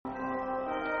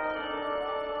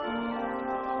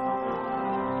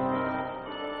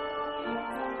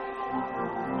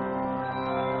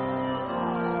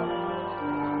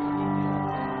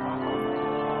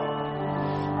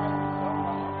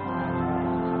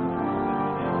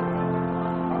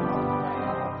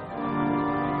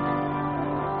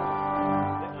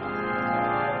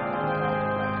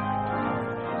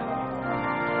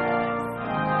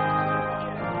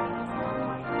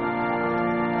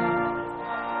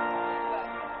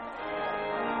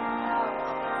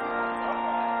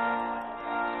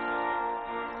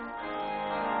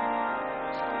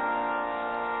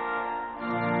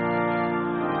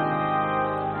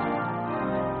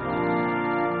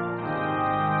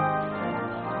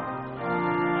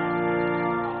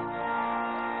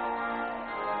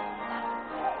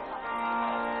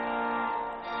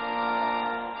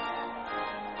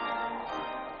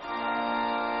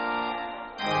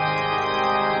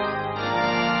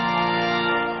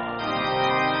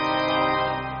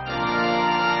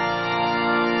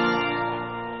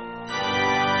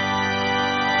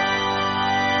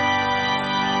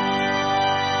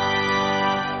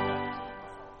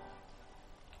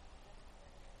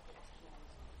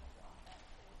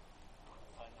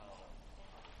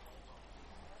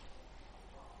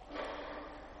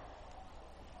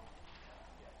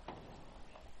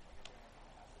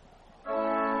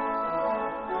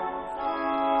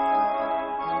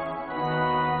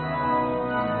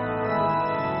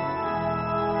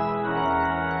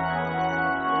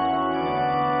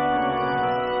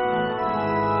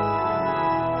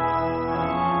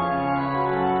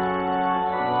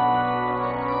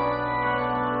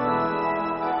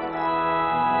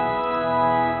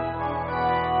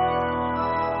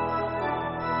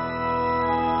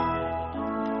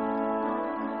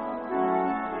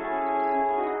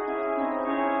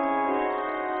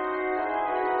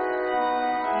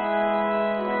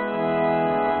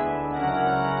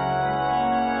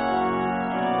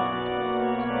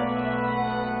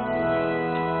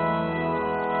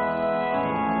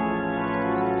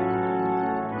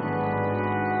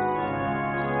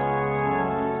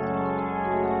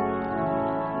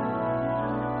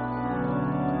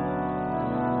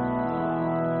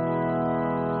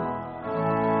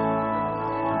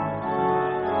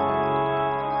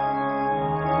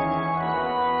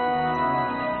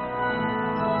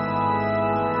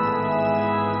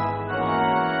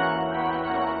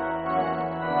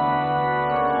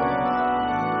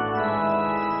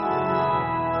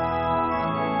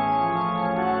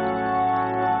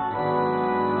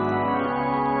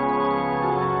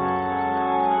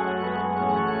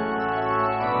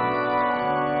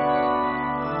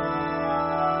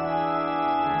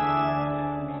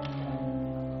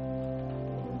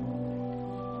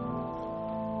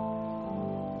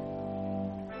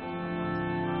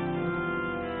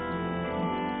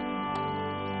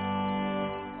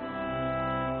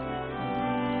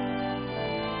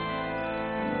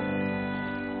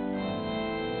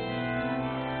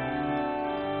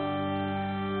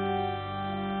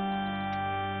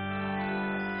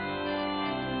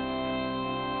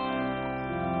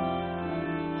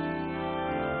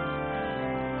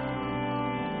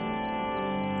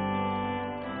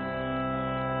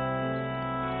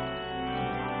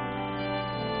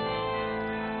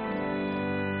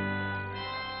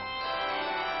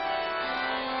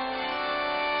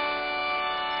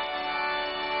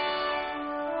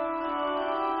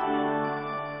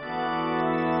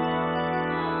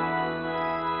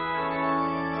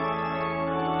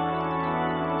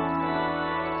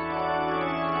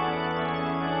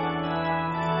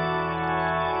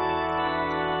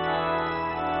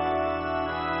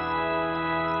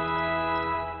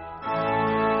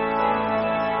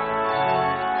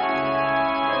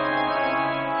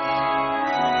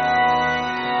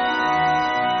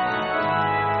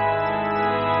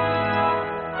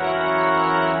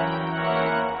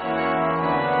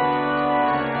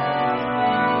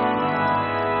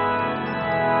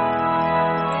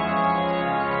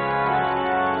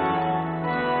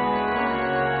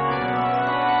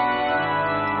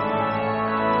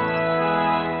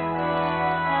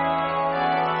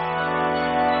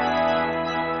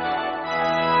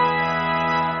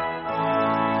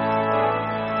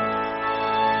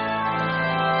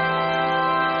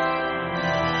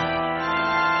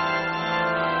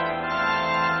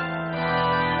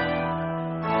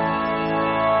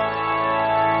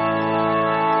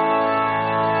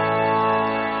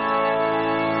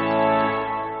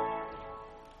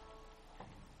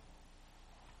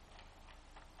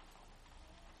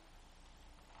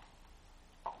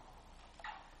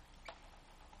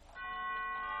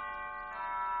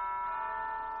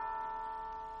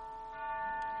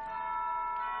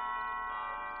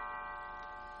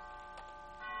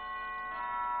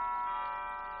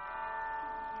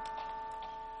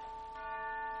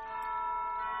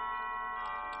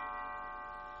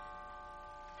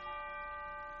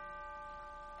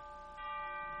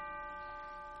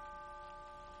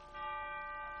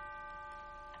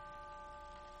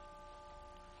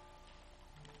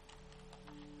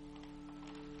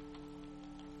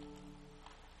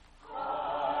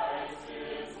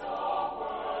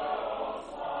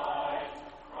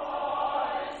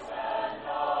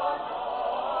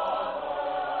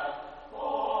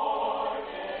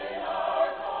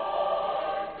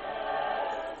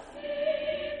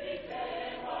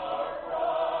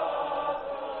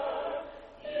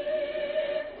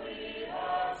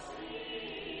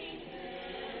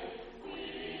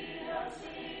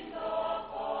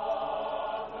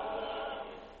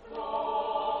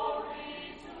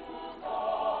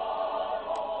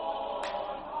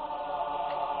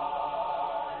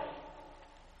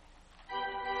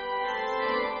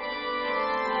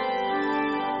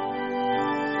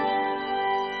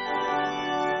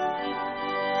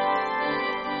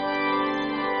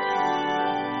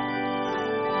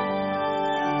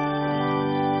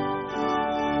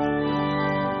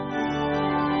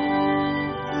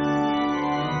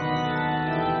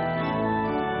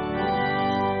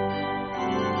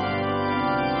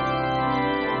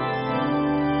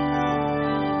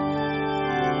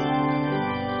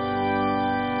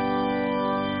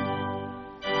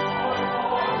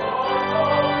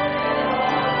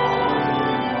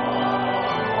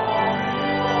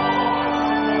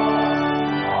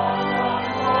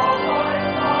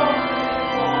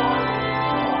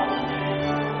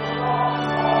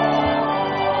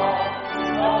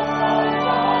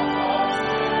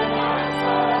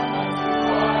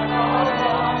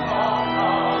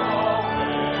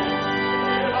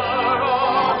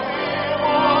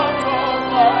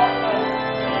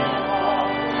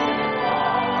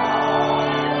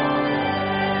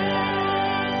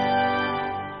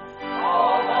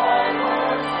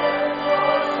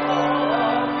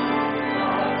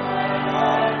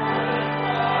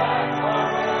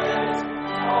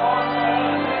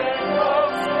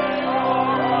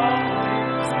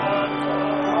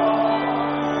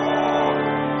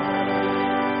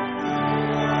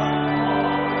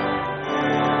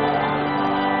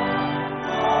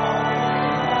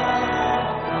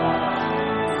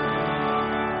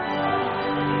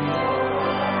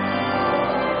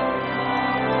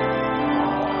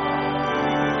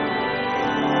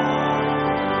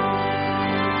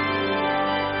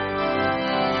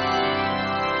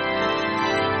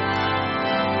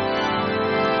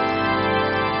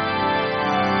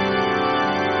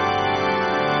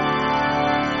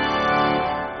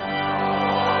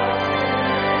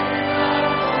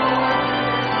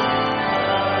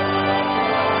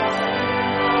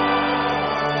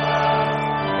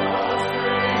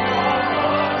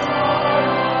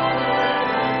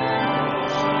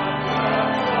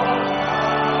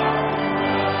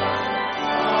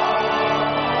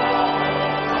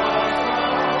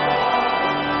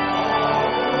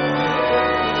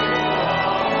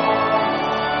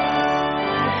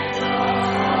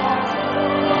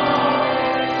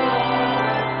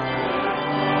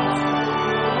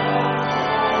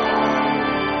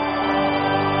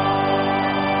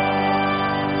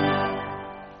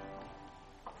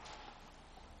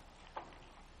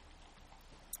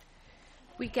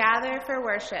gather for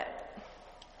worship.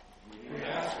 We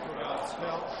ask for God's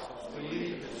help to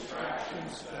leave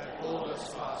distractions that hold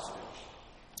us hostage.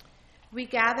 We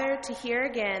gather to hear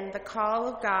again the call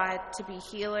of God to be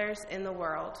healers in the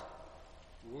world.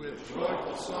 With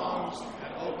joyful songs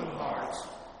and open hearts,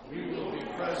 we will be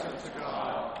present to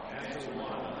God and to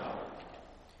one another.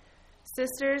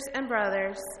 Sisters and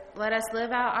brothers, let us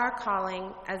live out our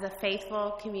calling as a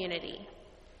faithful community.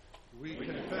 We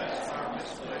confess our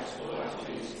misplaced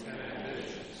loyalties and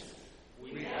ambitions.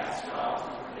 We ask God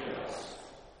to forgive us.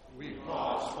 We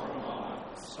pause for a moment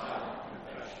in silent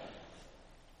confession.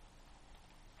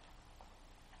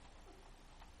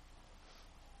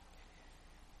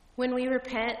 When we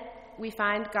repent, we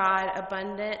find God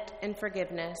abundant in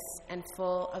forgiveness and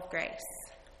full of grace.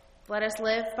 Let us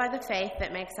live by the faith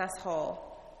that makes us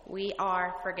whole. We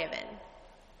are forgiven.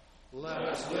 Let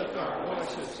us lift our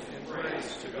voices in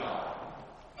praise to God.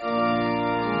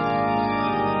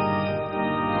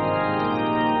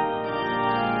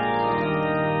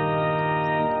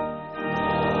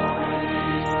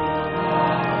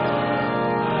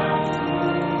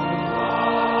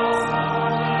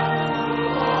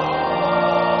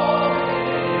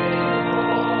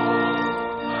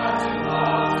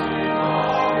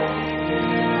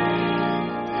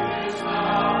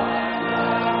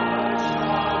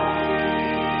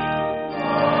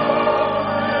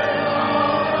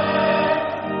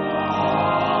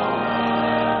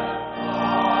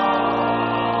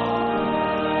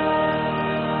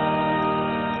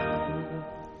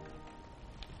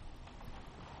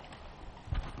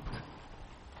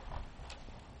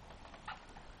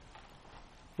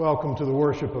 Welcome to the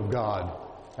worship of God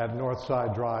at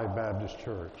Northside Drive Baptist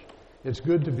Church. It's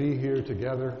good to be here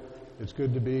together. It's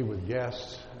good to be with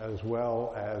guests as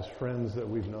well as friends that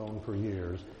we've known for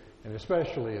years. And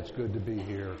especially it's good to be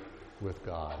here with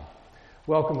God.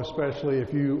 Welcome especially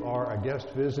if you are a guest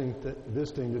visiting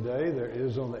today. There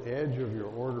is on the edge of your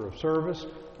order of service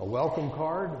a welcome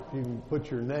card. If you can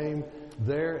put your name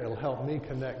there, it'll help me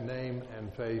connect name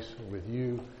and face with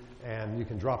you. And you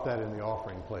can drop that in the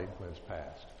offering plate when it's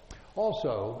passed.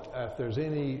 Also, if there's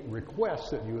any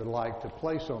requests that you would like to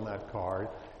place on that card,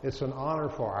 it's an honor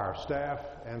for our staff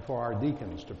and for our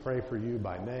deacons to pray for you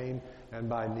by name and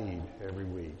by need every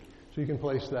week. So you can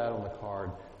place that on the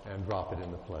card and drop it in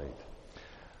the plate.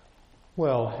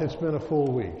 Well, it's been a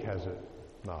full week, has it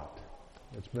not?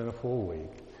 It's been a full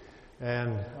week.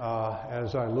 And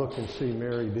as I look and see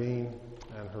Mary Dean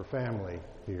and her family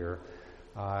here,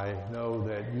 I know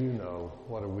that you know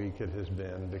what a week it has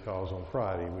been, because on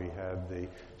Friday we had the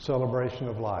Celebration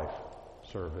of Life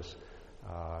service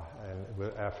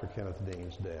after Kenneth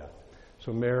Dean's death.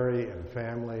 So Mary and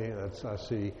family, I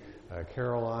see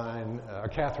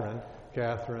Catherine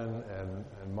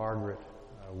and Margaret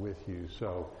with you.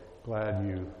 So glad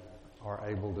you are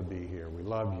able to be here. We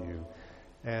love you.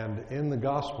 And in the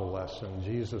gospel lesson,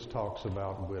 Jesus talks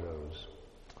about widows.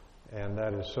 And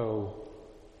that is so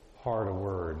hard a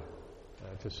word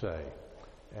to say,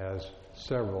 as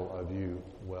several of you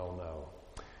well know.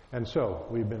 And so,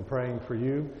 we've been praying for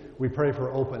you. We pray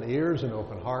for open ears and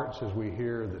open hearts as we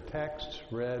hear the texts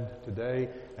read today,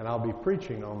 and I'll be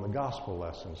preaching on the gospel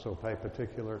lesson, so pay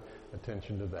particular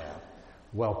attention to that.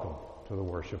 Welcome to the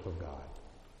worship of God.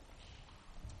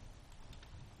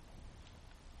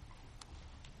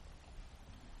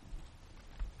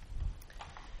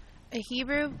 A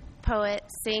Hebrew poet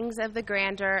sings of the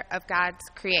grandeur of God's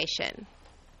creation.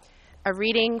 A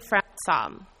reading from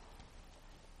Psalm.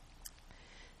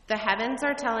 The heavens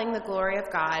are telling the glory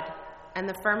of God, and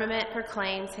the firmament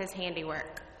proclaims his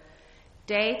handiwork.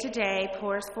 Day to day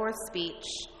pours forth speech,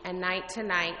 and night to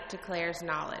night declares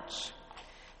knowledge.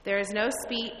 There is no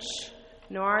speech,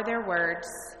 nor are there words.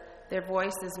 Their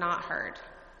voice is not heard.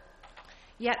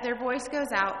 Yet their voice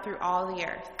goes out through all the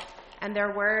earth, and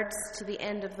their words to the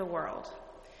end of the world.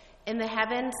 In the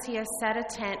heavens he has set a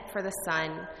tent for the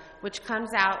sun, which comes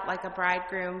out like a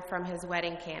bridegroom from his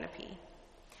wedding canopy.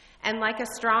 And like a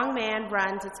strong man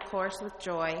runs its course with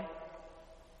joy,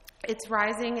 its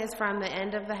rising is from the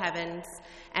end of the heavens,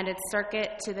 and its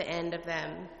circuit to the end of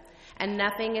them, and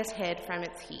nothing is hid from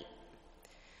its heat.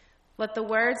 Let the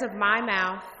words of my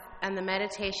mouth and the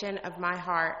meditation of my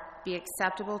heart be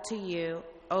acceptable to you,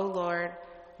 O Lord,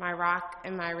 my rock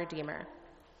and my redeemer.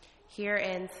 Here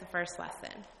ends the first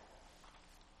lesson.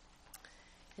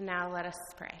 And now let us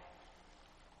pray.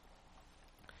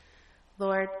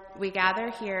 Lord, we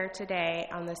gather here today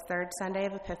on this third Sunday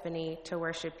of Epiphany to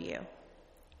worship you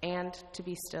and to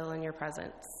be still in your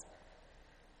presence.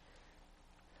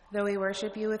 Though we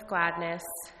worship you with gladness,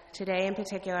 today in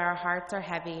particular our hearts are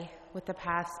heavy with the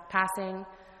passing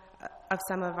of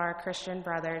some of our Christian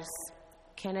brothers,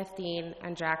 Kenneth Dean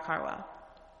and Jack Harwell.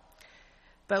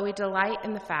 But we delight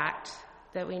in the fact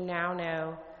that we now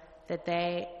know that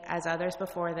they, as others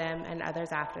before them and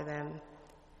others after them,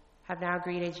 have now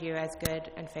greeted you as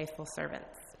good and faithful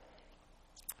servants.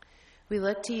 We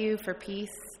look to you for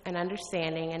peace and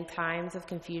understanding in times of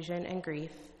confusion and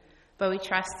grief, but we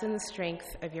trust in the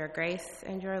strength of your grace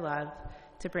and your love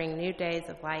to bring new days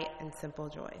of light and simple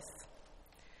joys.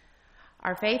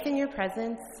 Our faith in your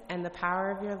presence and the power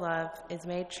of your love is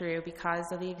made true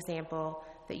because of the example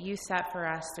that you set for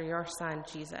us through your Son,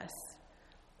 Jesus,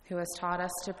 who has taught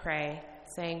us to pray,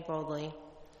 saying boldly,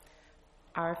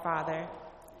 Our Father,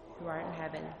 who art in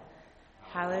heaven,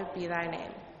 hallowed be thy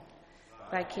name.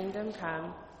 Thy kingdom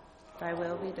come, thy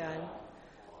will be done,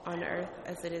 on earth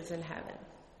as it is in heaven.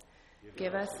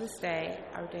 Give us this day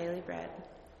our daily bread,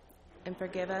 and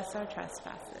forgive us our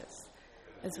trespasses,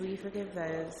 as we forgive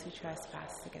those who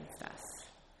trespass against us.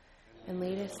 And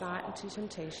lead us not into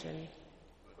temptation,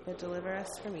 but deliver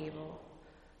us from evil.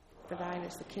 For thine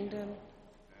is the kingdom,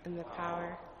 and the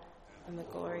power, and the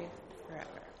glory forever.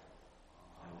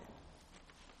 Amen.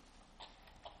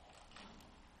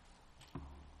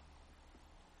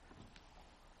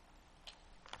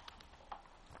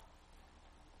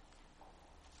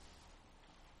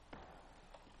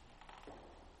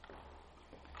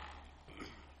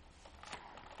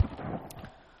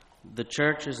 The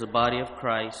church is the body of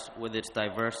Christ with its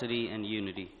diversity and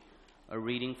unity. A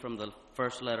reading from the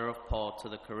first letter of Paul to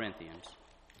the Corinthians.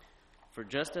 For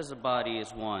just as the body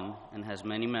is one and has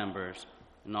many members,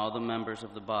 and all the members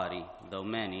of the body, though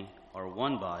many, are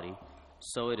one body,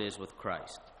 so it is with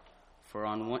Christ. For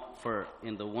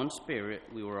in the one Spirit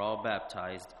we were all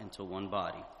baptized into one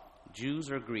body, Jews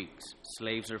or Greeks,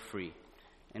 slaves or free,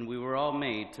 and we were all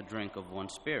made to drink of one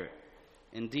Spirit.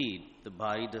 Indeed, the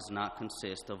body does not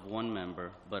consist of one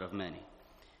member, but of many.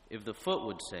 If the foot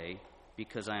would say,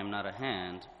 Because I am not a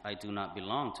hand, I do not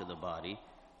belong to the body,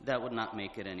 that would not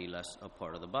make it any less a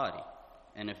part of the body.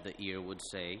 And if the ear would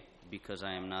say, Because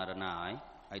I am not an eye,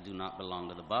 I do not belong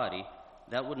to the body,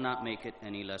 that would not make it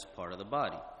any less part of the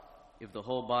body. If the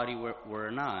whole body were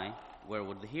an eye, where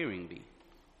would the hearing be?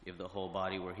 If the whole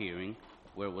body were hearing,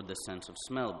 where would the sense of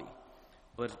smell be?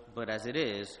 But as it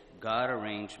is, God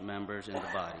arranged members in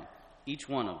the body, each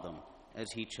one of them,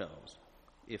 as he chose.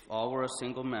 If all were a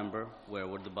single member, where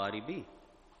would the body be?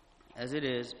 As it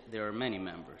is, there are many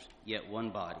members, yet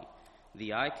one body.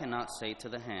 The eye cannot say to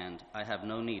the hand, I have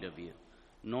no need of you,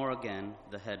 nor again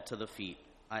the head to the feet,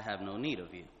 I have no need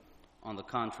of you. On the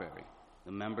contrary,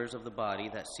 the members of the body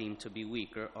that seem to be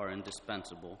weaker are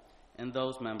indispensable, and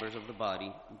those members of the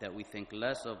body that we think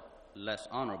less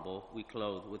honorable we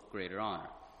clothe with greater honor,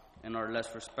 and our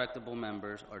less respectable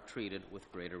members are treated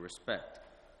with greater respect,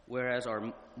 whereas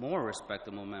our more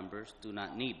respectable members do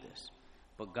not need this.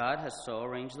 But God has so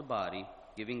arranged the body,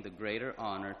 giving the greater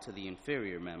honor to the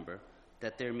inferior member,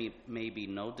 that there may be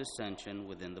no dissension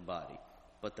within the body,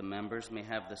 but the members may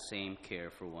have the same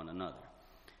care for one another.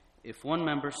 If one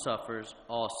member suffers,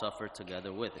 all suffer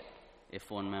together with it. If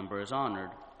one member is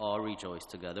honored, all rejoice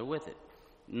together with it.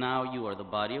 Now you are the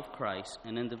body of Christ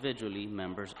and individually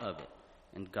members of it.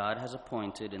 And God has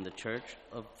appointed in the church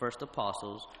of first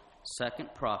apostles,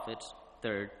 second prophets,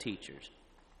 third teachers,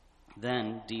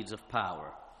 then deeds of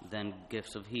power, then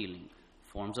gifts of healing,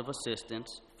 forms of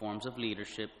assistance, forms of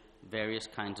leadership, various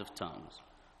kinds of tongues.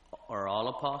 Are all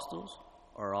apostles?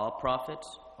 Are all prophets?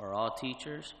 Are all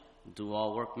teachers? Do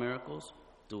all work miracles?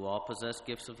 Do all possess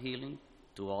gifts of healing?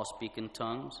 Do all speak in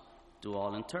tongues? Do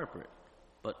all interpret?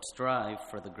 But strive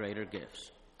for the greater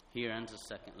gifts. Here ends the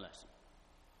second lesson.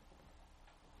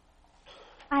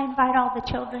 I invite all the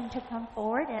children to come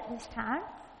forward at this time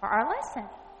for our lesson.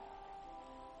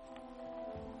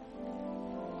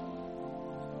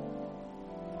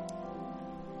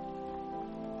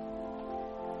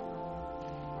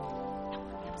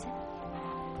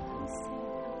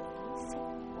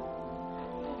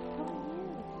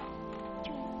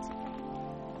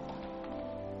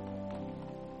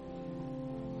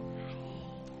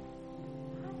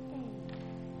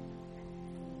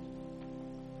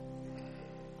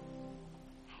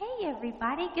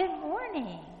 Everybody, good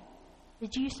morning.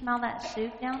 Did you smell that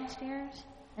soup downstairs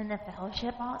in the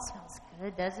fellowship hall? It smells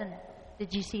good, doesn't it?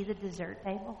 Did you see the dessert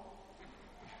table?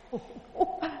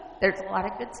 There's a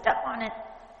lot of good stuff on it.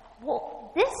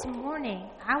 Well, this morning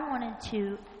I wanted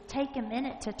to take a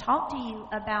minute to talk to you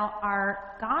about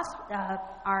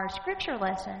our scripture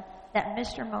lesson that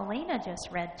Mr. Molina just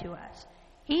read to us.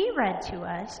 He read to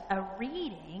us a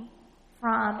reading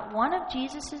from one of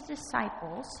Jesus'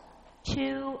 disciples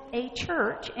to a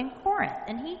church in Corinth,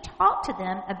 and he talked to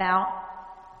them about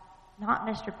not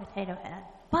Mr. Potato Head.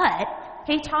 But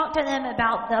he talked to them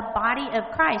about the body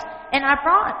of Christ. And I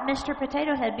brought Mr.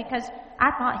 Potato Head because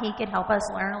I thought he could help us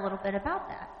learn a little bit about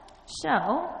that. So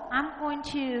I'm going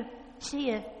to see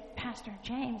if Pastor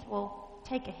James will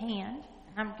take a hand.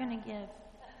 And I'm going to give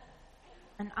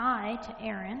an eye to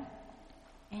Aaron.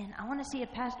 And I want to see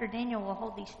if Pastor Daniel will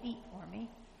hold these feet for me.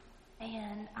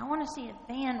 And I want to see if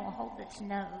Van will hold this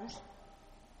nose.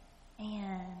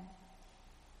 And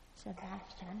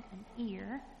Sebastian, an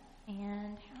ear.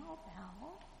 And how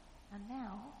about a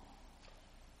mouth?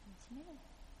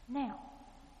 Now,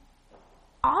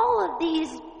 all of these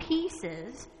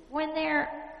pieces, when they're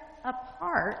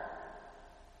apart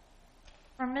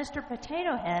from Mr.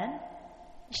 Potato Head,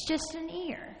 it's just an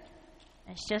ear.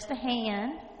 It's just a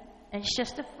hand. It's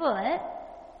just a foot.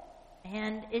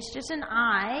 And it's just an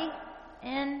eye.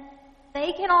 And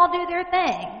they can all do their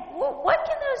thing. What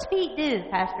can those feet do,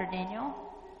 Pastor Daniel?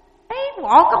 They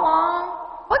walk along.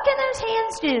 What can those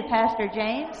hands do, Pastor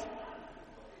James?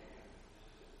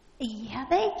 Yeah,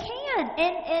 they can.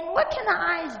 And what can the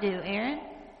eyes do, Aaron?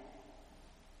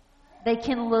 They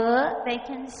can look. They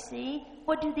can see.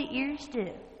 What do the ears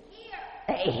do?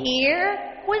 They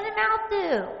hear. What does the mouth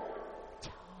do?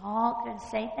 Talk and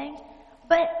say things.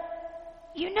 But,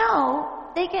 you know,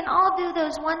 they can all do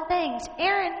those one things.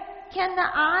 Aaron, can the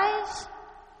eyes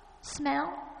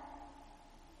smell?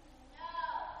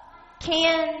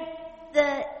 Can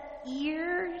the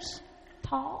ears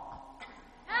talk?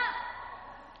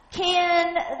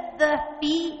 Can the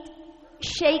feet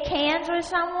shake hands with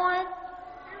someone?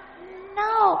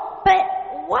 No. But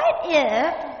what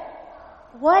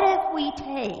if we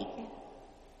take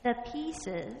the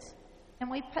pieces and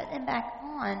we put them back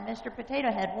on Mr.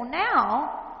 Potato Head? Well,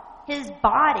 now his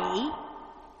body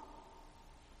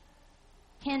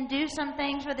can do some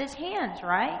things with his hands,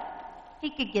 right?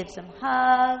 He could give some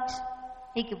hugs.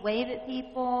 He could wave at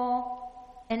people.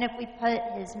 And if we put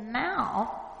his mouth,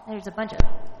 there's a bunch of,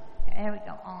 there we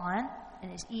go, on,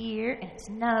 and his ear, and his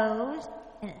nose,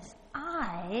 and his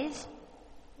eyes.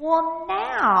 Well,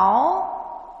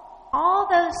 now, all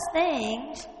those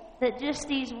things that just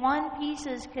these one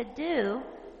pieces could do,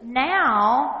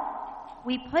 now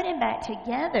we put him back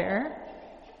together,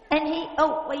 and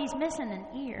he's missing an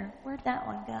ear. Where'd that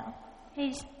one go?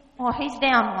 He's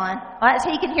down one. Well,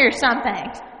 so he can hear some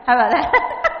things. How about that?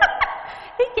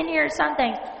 He can hear some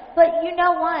things. But you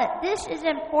know what? This is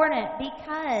important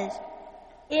because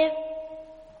if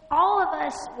all of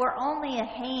us were only a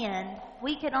hand,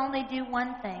 we could only do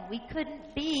one thing. We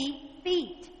couldn't be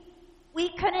feet. We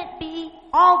couldn't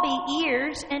all be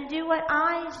ears and do what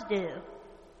eyes do.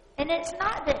 And it's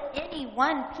not that any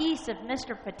one piece of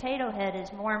Mr. Potato Head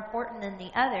is more important than the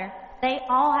other. They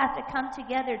all have to come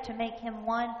together to make him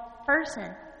one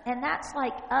person. And that's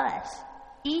like us.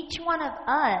 Each one of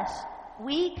us,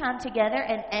 we come together,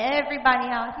 and everybody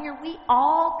out here, we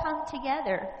all come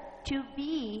together to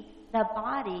be the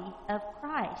body of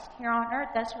Christ here on earth.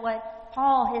 That's what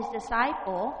Paul, his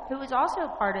disciple, who was also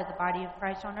part of the body of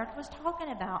Christ on earth, was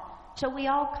talking about. So we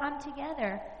all come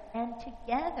together, and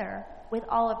together with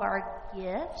all of our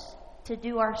gifts to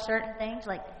do our certain things,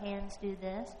 like the hands do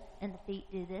this, and the feet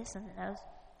do this, and the nose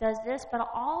does this, but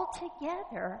all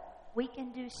together we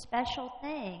can do special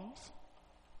things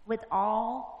with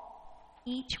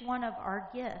each one of our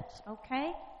gifts,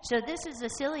 okay? So this is a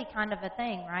silly kind of a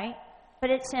thing, right?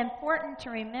 But it's important to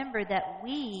remember that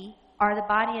we are the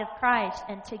body of Christ,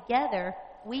 and together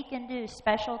we can do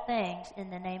special things in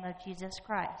the name of Jesus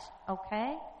Christ,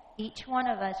 okay? Each one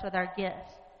of us with our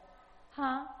gifts.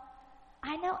 Huh?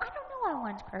 I don't know why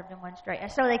one's curved and one's straight.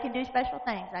 So they can do special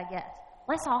things, I guess.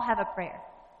 Let's all have a prayer.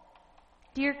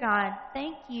 Dear God,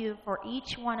 thank you for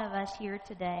each one of us here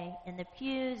today in the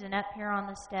pews and up here on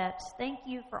the steps. Thank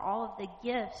you for all of the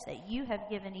gifts that you have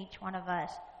given each one of us.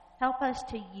 Help us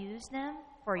to use them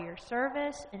for your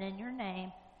service and in your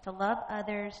name to love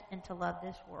others and to love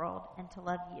this world and to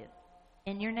love you.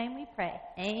 In your name we pray.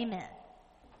 Amen.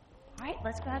 All right,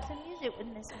 let's go have some music with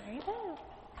Miss Mary Boo.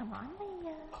 Come on,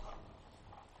 Leah.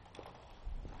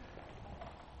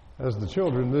 As the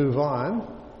children move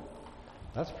on,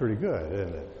 that's pretty good,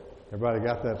 isn't it? Everybody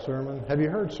got that sermon? Have you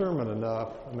heard sermon enough?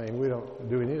 I mean,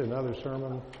 do we need another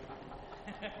sermon?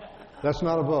 That's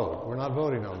not a vote. We're not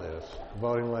voting on this. We're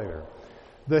voting later.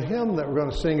 The hymn that we're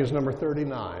going to sing is number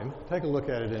 39. Take a look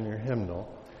at it in your hymnal.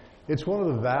 It's one of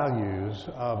the values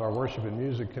of our worship and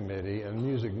music committee and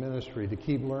music ministry to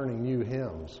keep learning new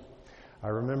hymns. I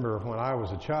remember when I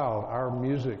was a child, our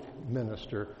music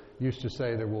minister used to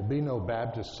say there will be no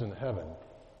Baptists in heaven,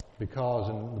 because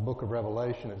in the book of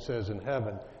Revelation it says in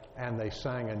heaven, and they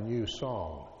sang a new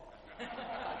song.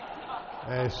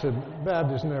 And he said,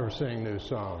 Baptists never sing new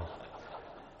songs.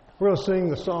 We're going to sing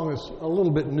the song that's a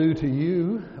little bit new to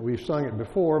you. We've sung it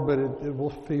before, but it will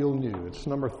feel new. It's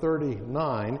number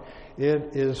 39.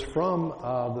 It is from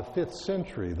the 5th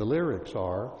century, the lyrics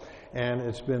are, and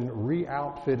it's been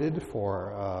re-outfitted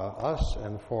for us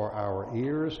and for our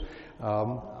ears.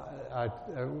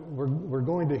 We're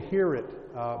going to hear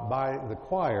it by the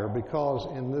choir because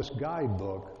in this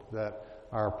guidebook that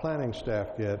our planning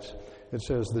staff gets, it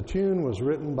says the tune was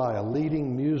written by a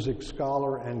leading music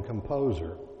scholar and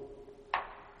composer.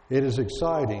 It is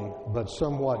exciting, but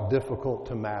somewhat difficult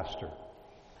to master.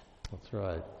 That's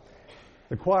right.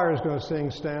 The choir is going to sing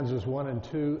stanzas 1 and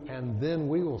 2, and then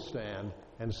we will stand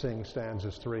and sing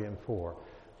stanzas 3 and 4.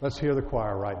 Let's hear the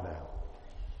choir right now.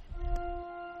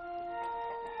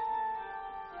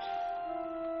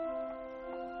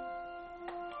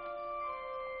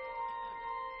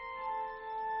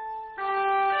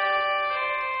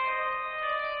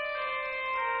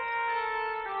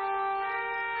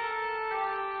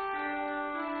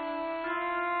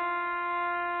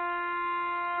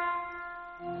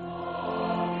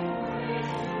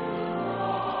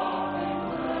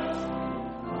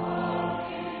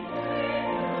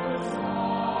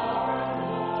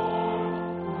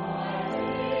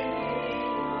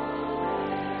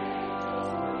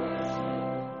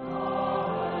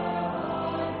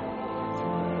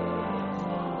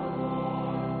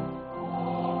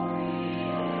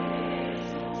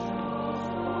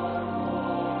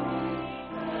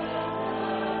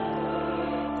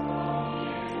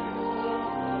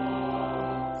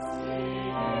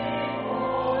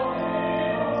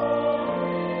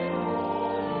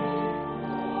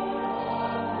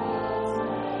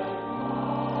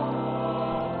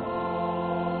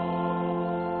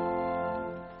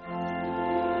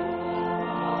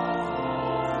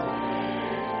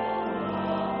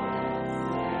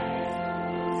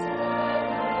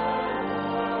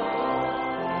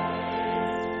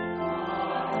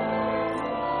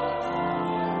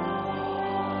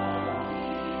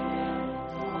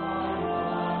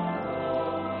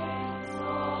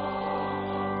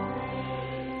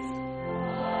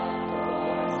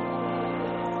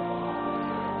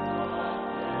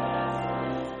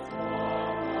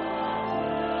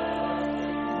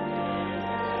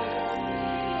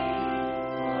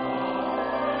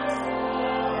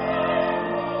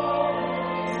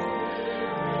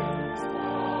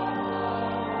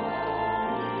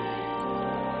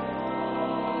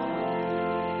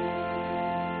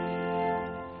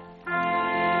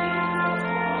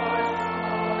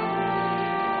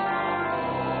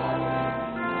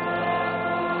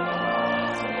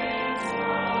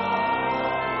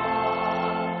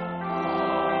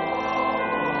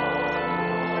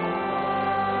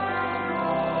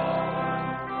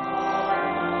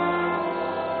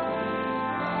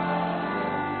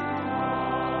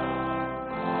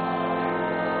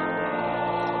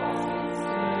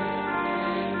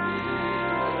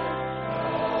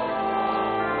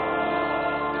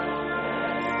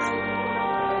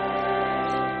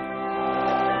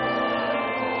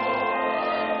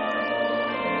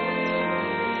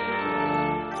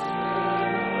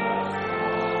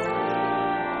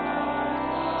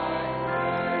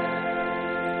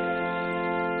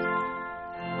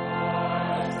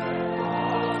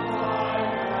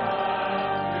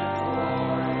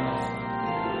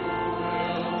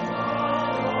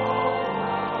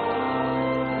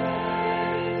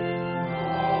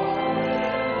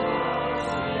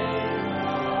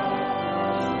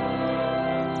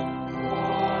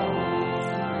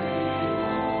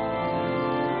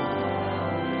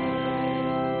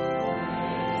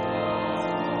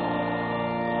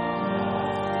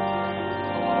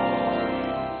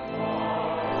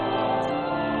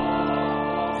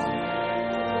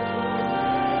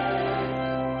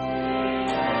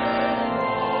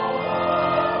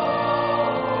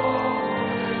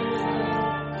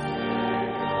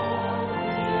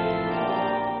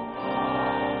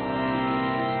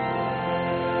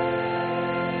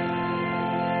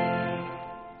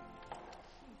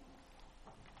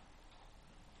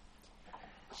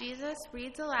 Jesus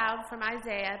reads aloud from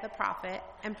Isaiah the prophet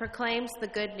and proclaims the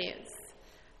good news.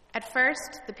 At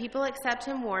first, the people accept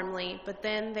him warmly, but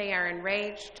then they are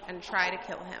enraged and try to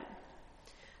kill him.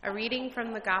 A reading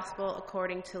from the Gospel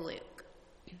according to Luke.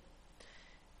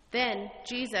 Then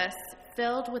Jesus,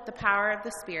 filled with the power of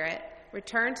the Spirit,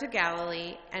 returned to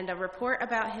Galilee, and a report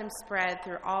about him spread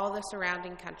through all the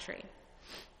surrounding country.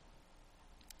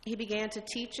 He began to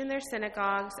teach in their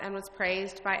synagogues and was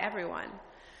praised by everyone.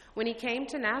 When he came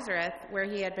to Nazareth, where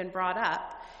he had been brought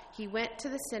up, he went to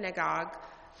the synagogue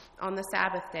on the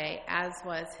Sabbath day, as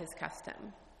was his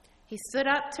custom. He stood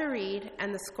up to read,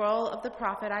 and the scroll of the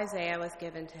prophet Isaiah was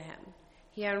given to him.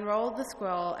 He unrolled the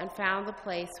scroll and found the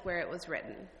place where it was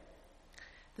written,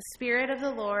 "The Spirit of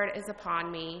the Lord is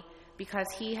upon me, because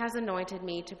he has anointed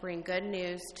me to bring good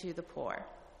news to the poor.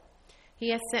 He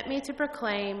has sent me to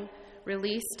proclaim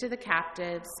release to the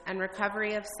captives and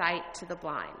recovery of sight to the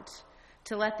blind,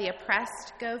 to let the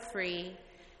oppressed go free,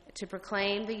 to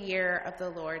proclaim the year of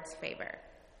the Lord's favor."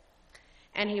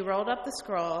 And he rolled up the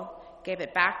scroll, gave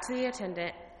it back to the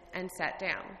attendant, and sat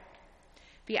down.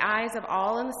 The eyes of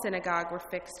all in the synagogue were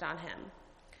fixed on him.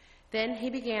 Then he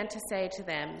began to say to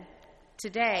them,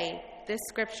 "Today this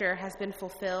scripture has been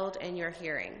fulfilled in your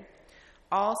hearing."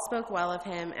 All spoke well of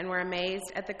him and were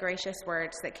amazed at the gracious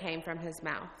words that came from his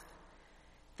mouth.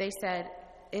 They said,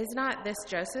 "Is not this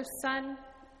Joseph's son?"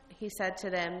 He said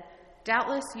to them,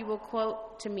 "Doubtless you will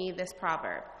quote to me this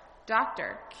proverb,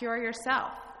 'Doctor, cure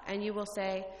yourself,' and you will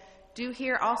say, 'Do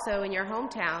here also in your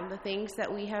hometown the things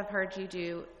that we have heard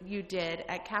you did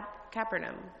at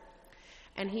Capernaum.'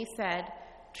 And he said,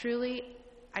 'Truly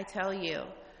I tell you,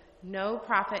 no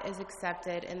prophet is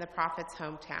accepted in the prophet's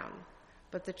hometown.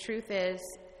 But the truth is,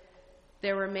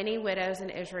 there were many widows in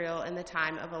Israel in the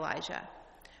time of Elijah,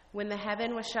 when the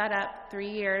heaven was shut up 3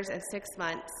 years and 6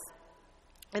 months,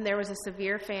 and there was a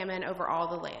severe famine over all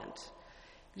the land.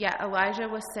 Yet Elijah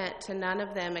was sent to none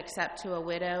of them except to a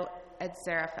widow at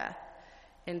Zarephath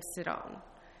in Sidon.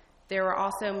 There were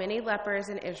also many lepers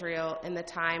in Israel in the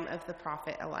time of the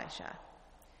prophet Elisha,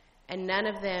 and none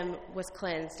of them was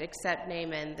cleansed except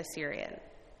Naaman the Syrian."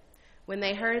 When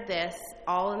they heard this,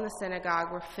 all in the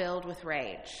synagogue were filled with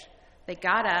rage. They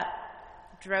got up,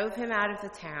 drove him out of the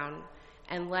town,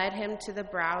 and led him to the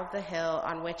brow of the hill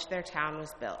on which their town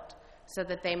was built, so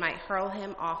that they might hurl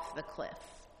him off the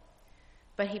cliff.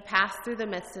 But he passed through the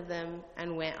midst of them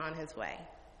and went on his way.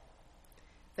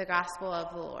 The Gospel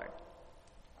of the Lord.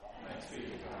 Thanks be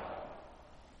to God.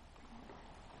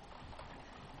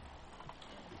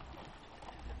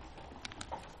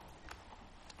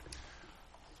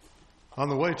 On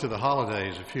the way to the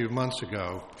holidays a few months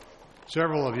ago,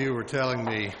 several of you were telling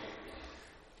me,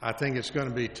 "I think it's going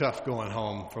to be tough going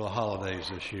home for the holidays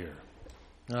this year."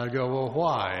 And I'd go, "Well,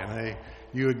 why?" And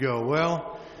you would go,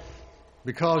 "Well,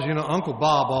 because, Uncle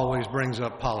Bob always brings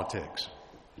up politics.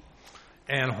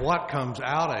 And what comes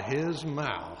out of his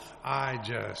mouth, I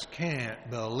just can't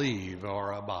believe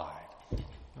or abide."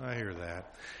 I hear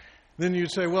that. Then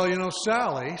you'd say, "Well,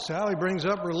 Sally brings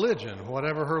up religion,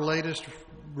 whatever her latest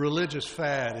religious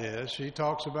fad is. She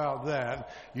talks about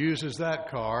that, uses that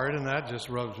card, and that just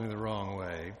rubs me the wrong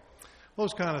way."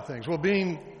 Those kind of things. Well,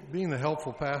 being the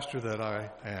helpful pastor that I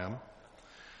am,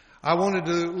 I wanted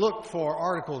to look for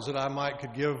articles that I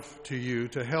could give to you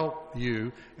to help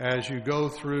you as you go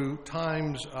through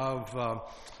times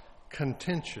of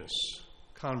contentious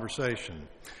conversation.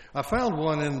 I found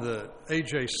one in the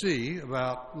AJC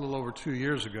about a little over 2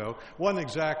 years ago. Wasn't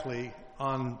exactly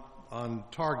on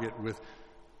target with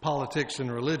politics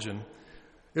and religion.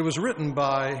 It was written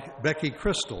by Becky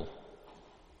Crystal,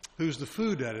 who's the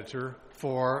food editor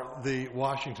for the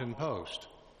Washington Post.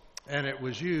 And it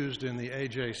was used in the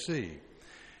AJC.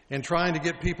 In trying to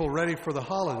get people ready for the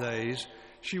holidays,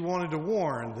 she wanted to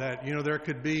warn that, there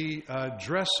could be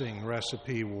dressing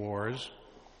recipe wars.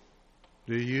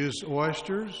 Do you use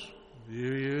oysters? Do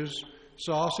you use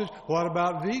sausage? What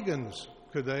about vegans?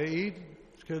 Could they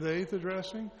eat the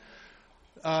dressing?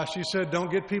 She said, don't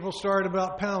get people started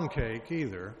about pound cake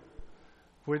either.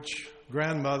 Which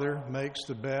grandmother makes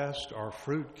the best, or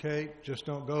fruit cake? Just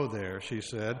don't go there, she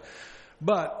said.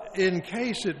 But in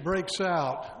case it breaks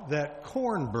out that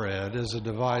cornbread is a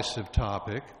divisive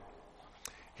topic,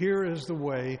 here is the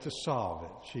way to solve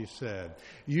it, she said.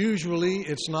 Usually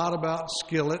it's not about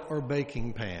skillet or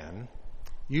baking pan.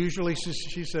 Usually,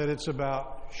 she said, it's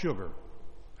about sugar,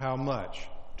 how much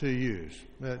to use.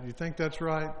 You think that's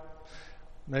right?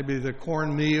 Maybe the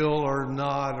cornmeal or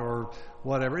not or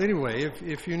whatever. Anyway,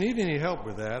 if you need any help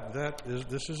with that,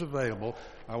 this is available.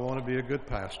 I want to be a good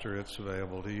pastor. It's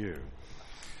available to you.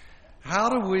 How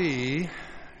do we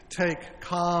take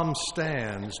calm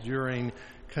stands during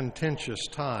contentious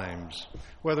times,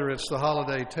 whether it's the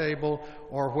holiday table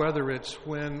or whether it's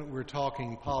when we're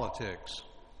talking politics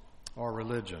or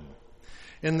religion?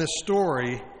 In this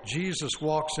story, Jesus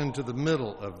walks into the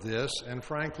middle of this, and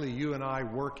frankly, you and I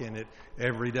work in it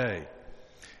every day.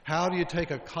 How do you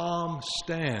take a calm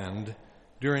stand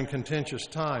during contentious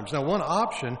times? Now, one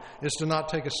option is to not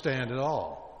take a stand at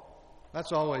all.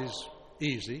 That's always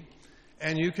easy,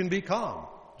 and you can be calm,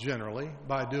 generally,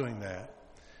 by doing that.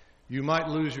 You might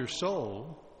lose your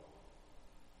soul.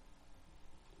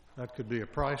 That could be a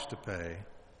price to pay.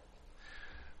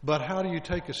 But how do you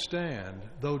take a stand,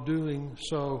 though doing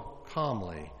so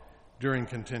calmly during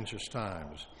contentious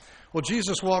times? Well,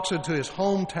 Jesus walks into his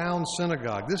hometown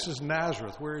synagogue. This is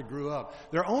Nazareth, where he grew up.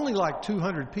 There are only like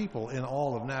 200 people in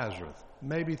all of Nazareth,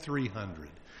 maybe 300.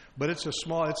 But it's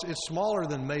smaller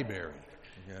than Mayberry,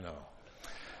 you know.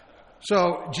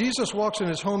 So Jesus walks in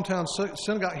his hometown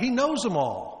synagogue. He knows them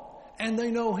all, and they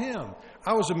know him.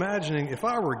 I was imagining if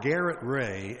I were Garrett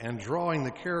Ray and drawing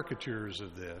the caricatures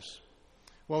of this,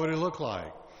 what would it look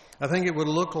like? I think it would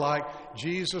look like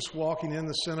Jesus walking in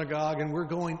the synagogue, and we're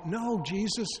going, "No,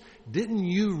 Jesus, didn't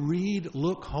you read,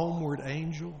 'Look homeward,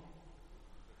 angel'?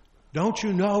 Don't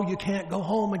you know you can't go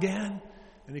home again?"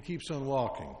 And he keeps on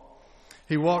walking.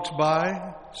 He walks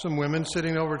by some women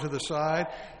sitting over to the side,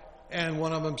 and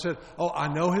one of them said, "Oh, I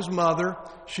know his mother.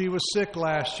 She was sick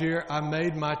last year. I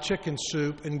made my chicken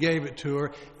soup and gave it to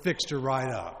her, fixed her right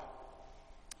up."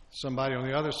 Somebody on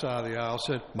the other side of the aisle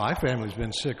said, "My family's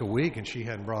been sick a week and she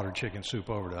hadn't brought her chicken soup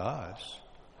over to us."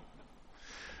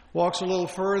 Walks a little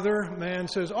further, man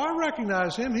says, "Oh, I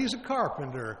recognize him. He's a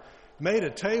carpenter. Made a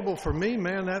table for me.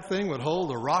 Man, that thing would hold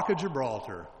the Rock of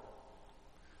Gibraltar."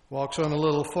 Walks on a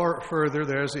little further,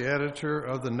 there's the editor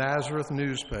of the Nazareth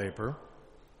newspaper.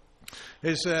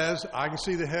 He says, I can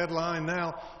see the headline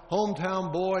now,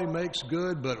 "Hometown boy makes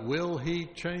good, but will he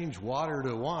change water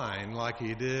to wine like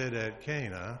he did at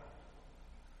Cana?"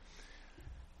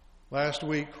 Last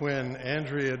week when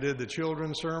Andrea did the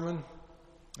children's sermon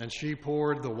and she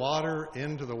poured the water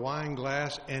into the wine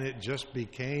glass and it just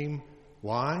became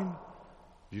wine.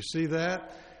 Do you see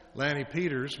that? Lanny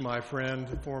Peters, my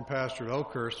friend, former pastor at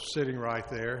Oakhurst, sitting right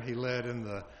there. He led in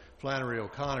the Flannery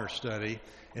O'Connor study.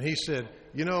 And he said,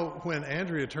 "You know, when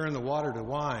Andrea turned the water to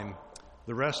wine,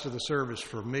 the rest of the service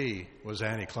for me was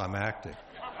anticlimactic."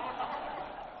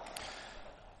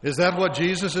 Is that what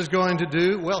Jesus is going to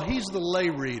do? Well, he's the lay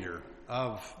reader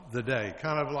of the day,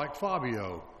 kind of like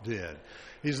Fabio did.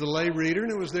 He's the lay reader,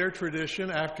 and it was their tradition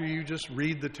after you just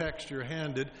read the text you're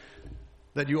handed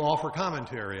that you offer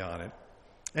commentary on it.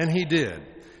 And he did.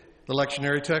 The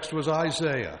lectionary text was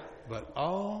Isaiah. But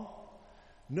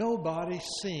nobody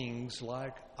sings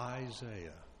like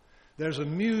Isaiah. There's a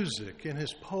music in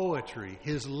his poetry.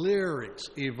 His lyrics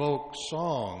evoke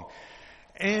song.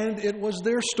 And it was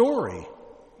their story.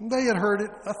 They had heard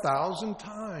it 1,000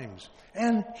 times.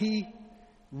 And he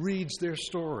reads their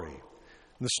story.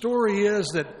 And the story is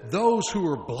that those who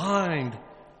are blind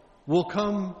will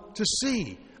come to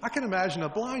see. I can imagine a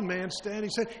blind man standing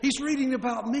saying, "He's reading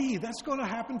about me. That's going to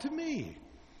happen to me."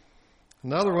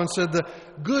 Another one said, "The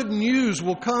good news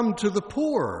will come to the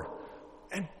poor."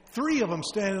 And 3 of them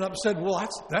standing up said, "Well,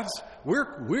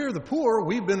 we're the poor.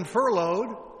 We've been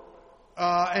furloughed,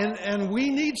 and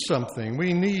we need something.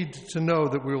 We need to know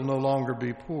that we'll no longer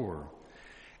be poor."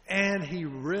 And he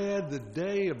read, "The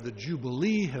day of the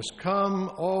Jubilee has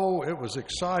come." Oh, it was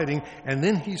exciting. And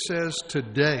then he says,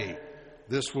 "Today,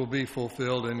 this will be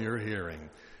fulfilled in your hearing."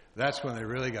 That's when they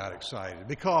really got excited,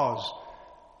 because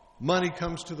money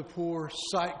comes to the poor,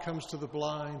 sight comes to the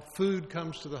blind, food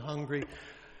comes to the hungry,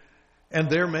 and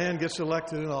their man gets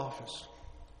elected in office.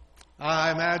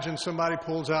 I imagine somebody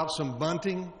pulls out some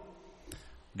bunting,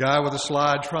 guy with a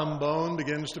slide trombone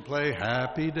begins to play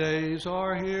 "Happy Days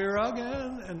Are Here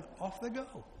Again," and off they go.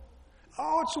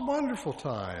 Oh, it's a wonderful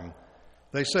time.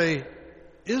 They say,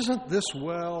 "Isn't this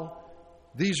well?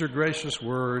 These are gracious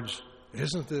words.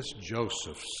 Isn't this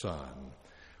Joseph's son?"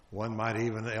 One might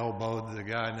even elbow the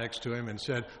guy next to him and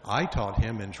said, "I taught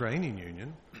him in training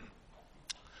union.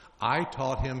 I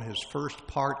taught him his first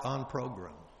part on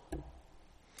program."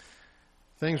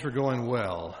 Things were going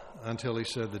well until he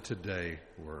said the today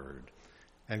word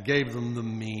and gave them the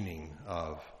meaning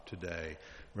of today.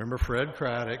 Remember Fred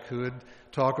Craddock, who would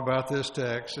talk about this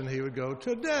text, and he would go,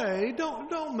 "Today,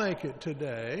 don't make it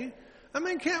today. I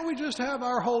mean, can't we just have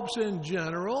our hopes in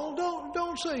general?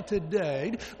 Don't say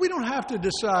today. We don't have to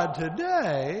decide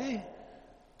today.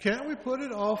 Can't we put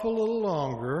it off a little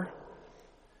longer?"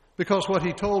 Because what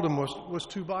he told them was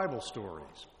 2 Bible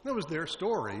stories. It was their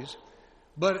stories,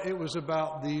 but it was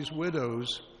about these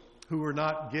widows who were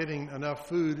not getting enough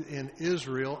food in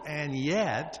Israel, and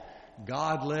yet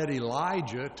God led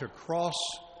Elijah to cross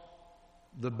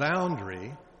the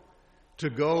boundary, to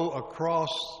go across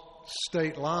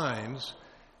state lines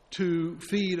to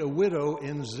feed a widow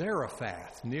in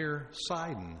Zarephath near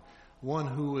Sidon, one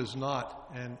who was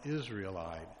not an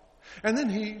Israelite. And then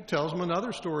he tells them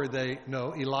another story they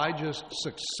know. Elijah's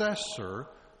successor,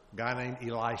 a guy named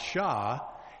Elisha,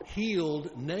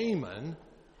 healed Naaman,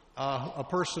 a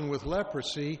person with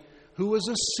leprosy who was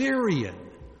a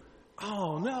Syrian.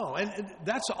 Oh, no. And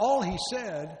that's all he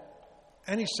said.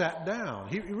 and he sat down.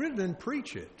 He really didn't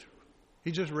preach it.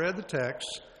 He just read the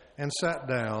text and sat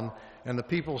down, and the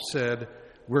people said,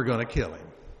 "We're going to kill him."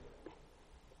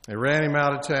 They ran him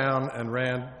out of town and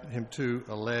ran him to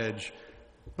a ledge,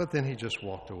 but then he just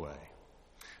walked away.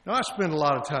 Now, I spend a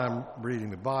lot of time reading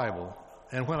the Bible,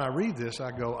 and when I read this, I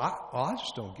go, I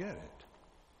just don't get it.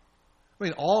 I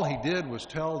mean, all he did was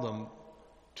tell them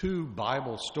 2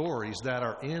 Bible stories that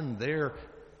are in their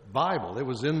Bible. It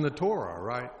was in the Torah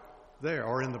right there,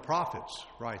 or in the prophets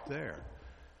right there.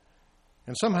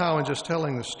 And somehow in just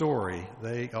telling the story,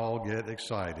 they all get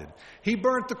excited. He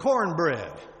burnt the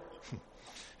cornbread.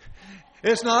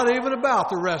 It's not even about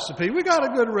the recipe. We got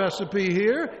a good recipe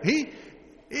here. He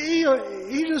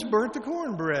just burnt the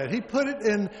cornbread. He put it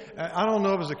in, I don't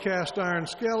know if it was a cast iron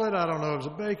skillet. I don't know if it was a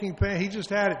baking pan. He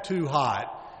just had it too hot,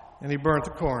 and he burnt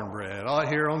the cornbread.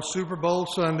 Here on Super Bowl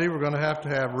Sunday, we're going to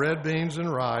have red beans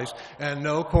and rice and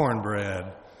no cornbread.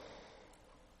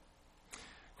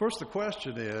 Of course, the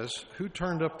question is, who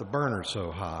turned up the burner so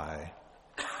high?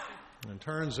 And it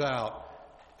turns out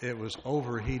it was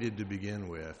overheated to begin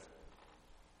with.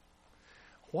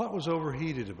 What was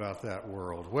overheated about that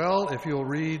world? Well, if you'll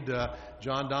read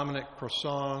John Dominic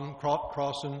Crossan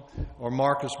or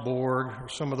Marcus Borg or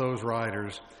some of those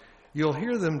writers, you'll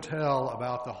hear them tell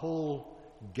about the whole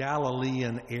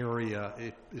Galilean area,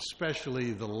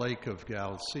 especially the Lake of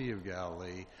Galilee, Sea of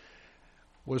Galilee,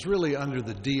 was really under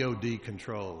the DOD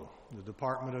control, the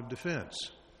Department of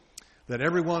Defense. That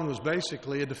everyone was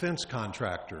basically a defense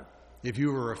contractor. If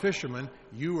you were a fisherman,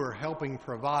 you were helping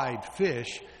provide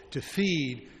fish to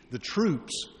feed the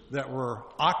troops that were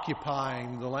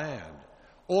occupying the land,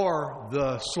 or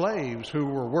the slaves who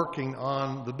were working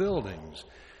on the buildings.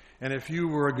 And if you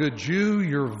were a good Jew,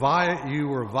 you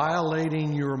were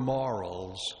violating your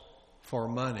morals for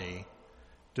money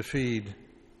to feed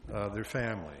their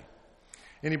family.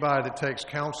 Anybody that takes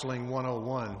Counseling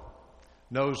 101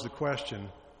 knows the question,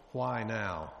 why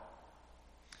now?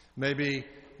 Maybe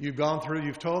you've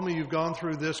told me you've gone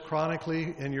through this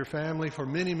chronically in your family for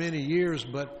many, many years,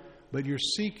 but you're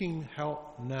seeking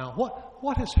help now.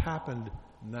 What has happened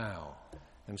now?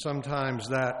 And sometimes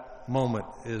that moment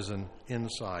is an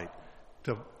insight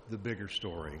to the bigger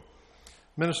story.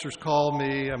 Ministers call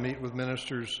me. I meet with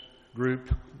ministers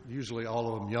group, usually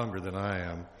all of them younger than I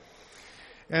am.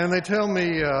 And they tell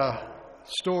me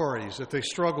stories that they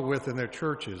struggle with in their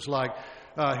churches. Like,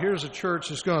 here's a church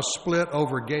that's going to split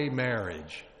over gay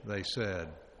marriage, they said,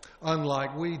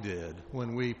 unlike we did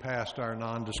when we passed our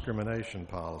non-discrimination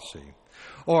policy.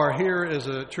 Or here is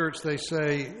a church, they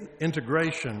say,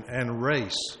 integration and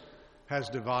race has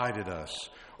divided us.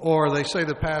 Or they say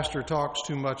the pastor talks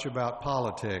too much about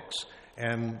politics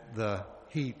and the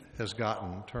heat has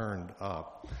gotten turned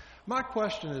up. My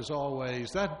question is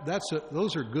always,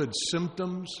 those are good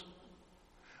symptoms,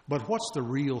 but what's the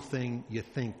real thing you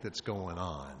think that's going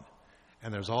on?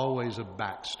 And there's always a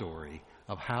backstory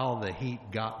of how the heat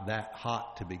got that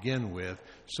hot to begin with,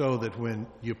 so that when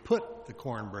you put the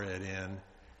cornbread in,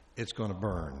 it's going to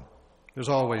burn. There's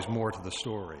always more to the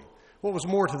story. What was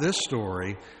more to this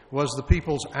story was the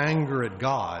people's anger at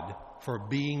God for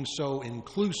being so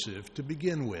inclusive to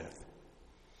begin with.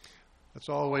 That's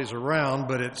always around,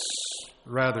 but it's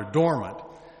rather dormant.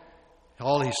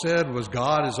 All he said was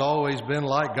God has always been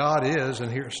like God is,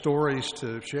 and here's stories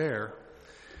to share.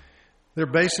 Their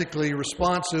basically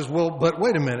response is, well, but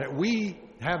wait a minute, we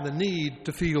have the need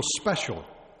to feel special.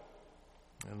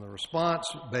 And the response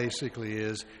basically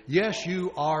is, yes,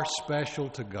 you are special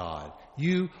to God.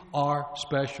 You are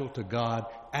special to God,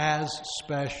 as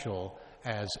special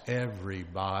as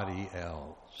everybody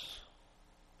else.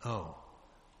 Oh,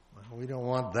 well, we don't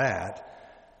want that.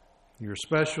 You're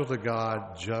special to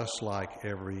God just like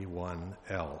everyone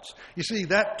else. You see,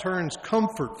 that turns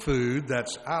comfort food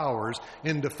that's ours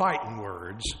into fighting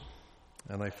words.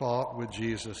 And they fought with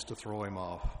Jesus to throw him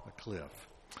off a cliff.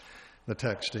 The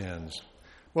text ends.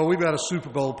 Well, we've got a Super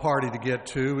Bowl party to get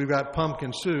to. We've got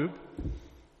pumpkin soup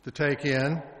to take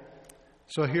in.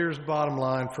 So here's the bottom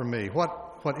line for me.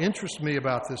 What interests me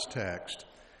about this text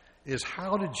is,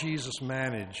 how did Jesus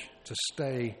manage to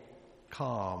stay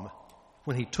calm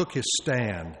when he took his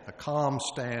stand, a calm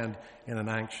stand in an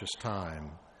anxious time?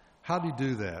 How did he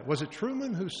do that? Was it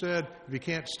Truman who said, if you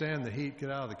can't stand the heat, get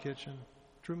out of the kitchen?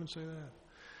 Truman say that?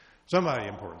 Somebody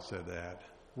important said that.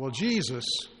 Well, Jesus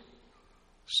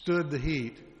stood the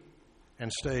heat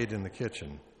and stayed in the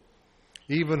kitchen,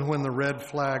 even when the red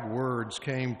flag words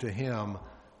came to him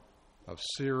of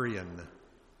Syrian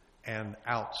and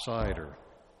outsider.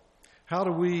 How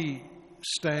do we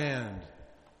stand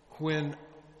when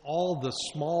all the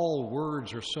small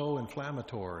words are so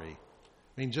inflammatory?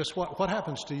 I mean, just what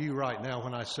happens to you right now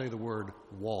when I say the word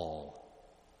wall?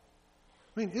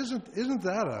 I mean, isn't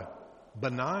that a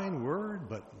benign word?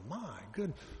 But my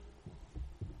goodness.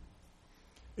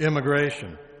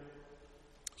 Immigration,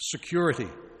 security,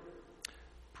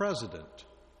 president,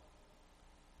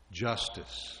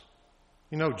 justice.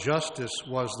 You know, justice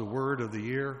was the word of the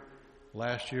year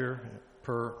last year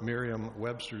per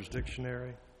Merriam-Webster's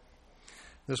dictionary.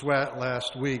 This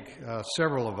last week,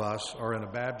 several of us are in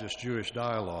a Baptist-Jewish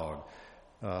dialogue.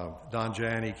 Don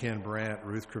Janney, Ken Brandt,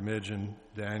 Ruth Cremidgen,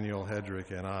 Daniel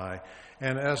Hedrick, and I.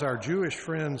 And as our Jewish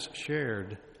friends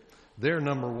shared, their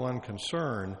number one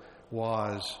concern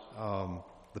was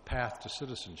the path to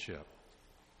citizenship.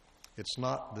 It's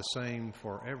not the same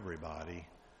for everybody.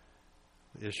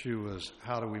 The issue is,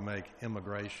 how do we make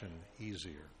immigration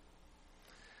easier?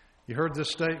 You heard this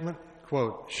statement?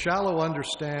 Quote, "Shallow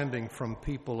understanding from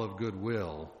people of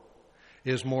goodwill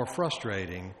is more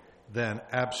frustrating than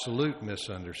absolute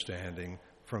misunderstanding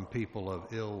from people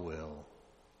of ill will.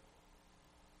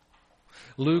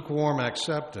 Lukewarm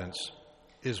acceptance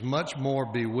is much more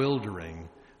bewildering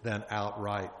than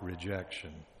outright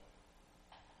rejection."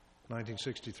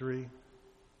 1963,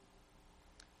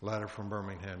 letter from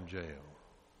Birmingham jail.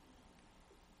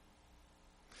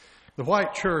 The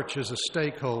white church is a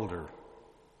stakeholder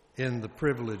in the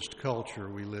privileged culture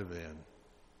we live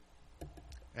in,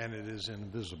 and it is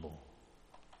invisible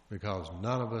because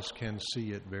none of us can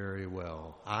see it very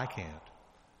well. I can't,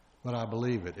 but I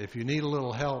believe it. If you need a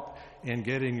little help in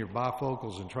getting your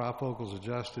bifocals and trifocals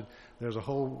adjusted, there's a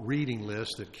whole reading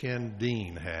list that Ken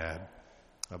Dean had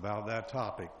about that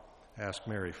topic. Ask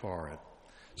Mary Farrett.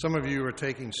 Some of you are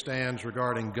taking stands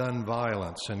regarding gun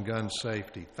violence and gun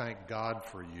safety. Thank God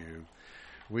for you.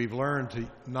 We've learned to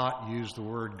not use the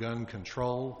word gun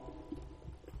control.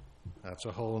 That's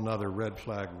a whole other red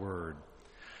flag word.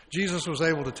 Jesus was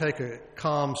able to take a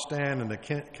calm stand in a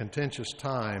contentious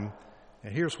time,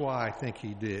 and here's why I think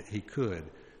he could.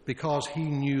 Because he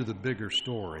knew the bigger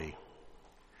story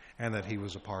and that he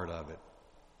was a part of it.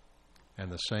 And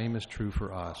the same is true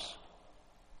for us.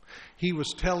 He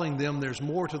was telling them there's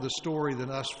more to the story than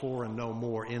us four and no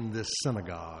more in this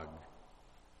synagogue.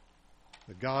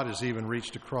 That God has even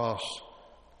reached across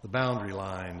the boundary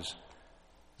lines,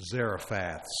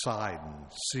 Zarephath, Sidon,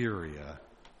 Syria.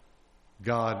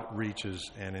 God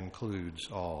reaches and includes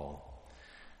all.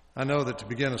 I know that to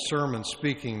begin a sermon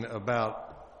speaking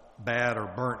about bad or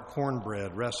burnt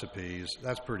cornbread recipes,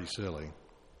 that's pretty silly.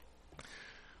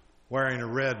 Wearing a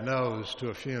red nose to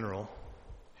a funeral,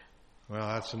 well,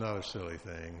 that's another silly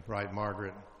thing, right,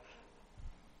 Margaret?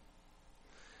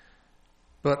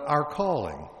 But our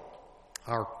calling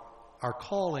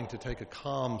to take a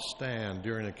calm stand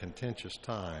during a contentious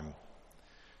time,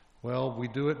 well, we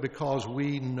do it because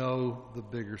we know the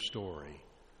bigger story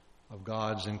of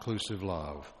God's inclusive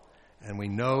love, and we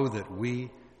know that we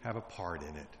have a part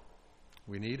in it.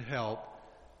 We need help,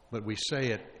 but we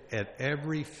say it at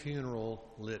every funeral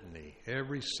litany,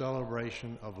 every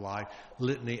celebration of life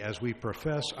litany as we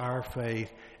profess our faith,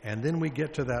 and then we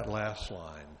get to that last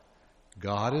line.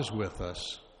 God is with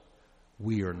us.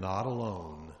 We are not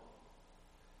alone.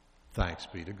 Thanks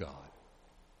be to God.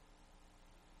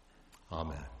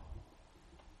 Amen.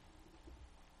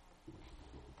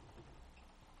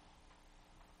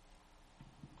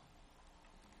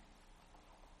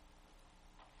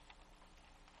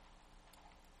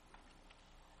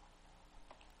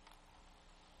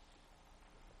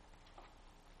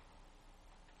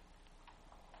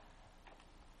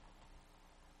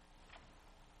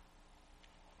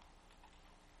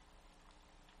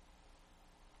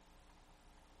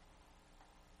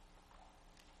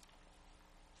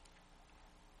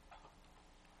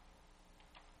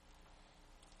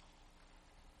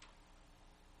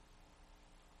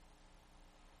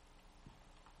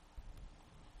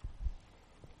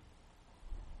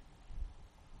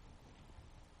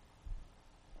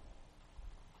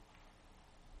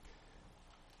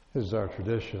 It is our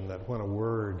tradition that when a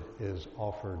word is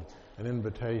offered, an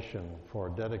invitation for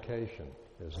dedication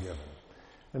is given.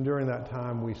 And during that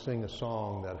time, we sing a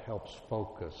song that helps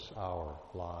focus our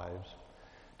lives.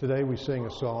 Today, we sing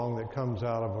a song that comes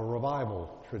out of a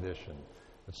revival tradition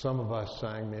that some of us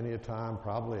sang many a time,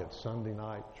 probably at Sunday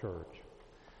night church.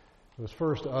 It was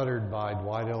first uttered by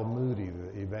Dwight L. Moody,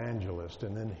 the evangelist,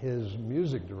 and then his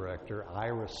music director,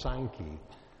 Ira Sankey,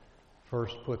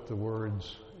 first put the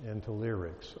words into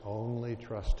lyrics, only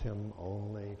trust him,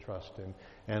 only trust him.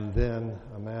 And then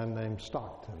a man named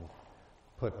Stockton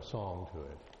put a song to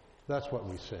it. That's what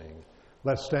we sing.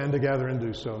 Let's stand together and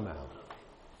do so now.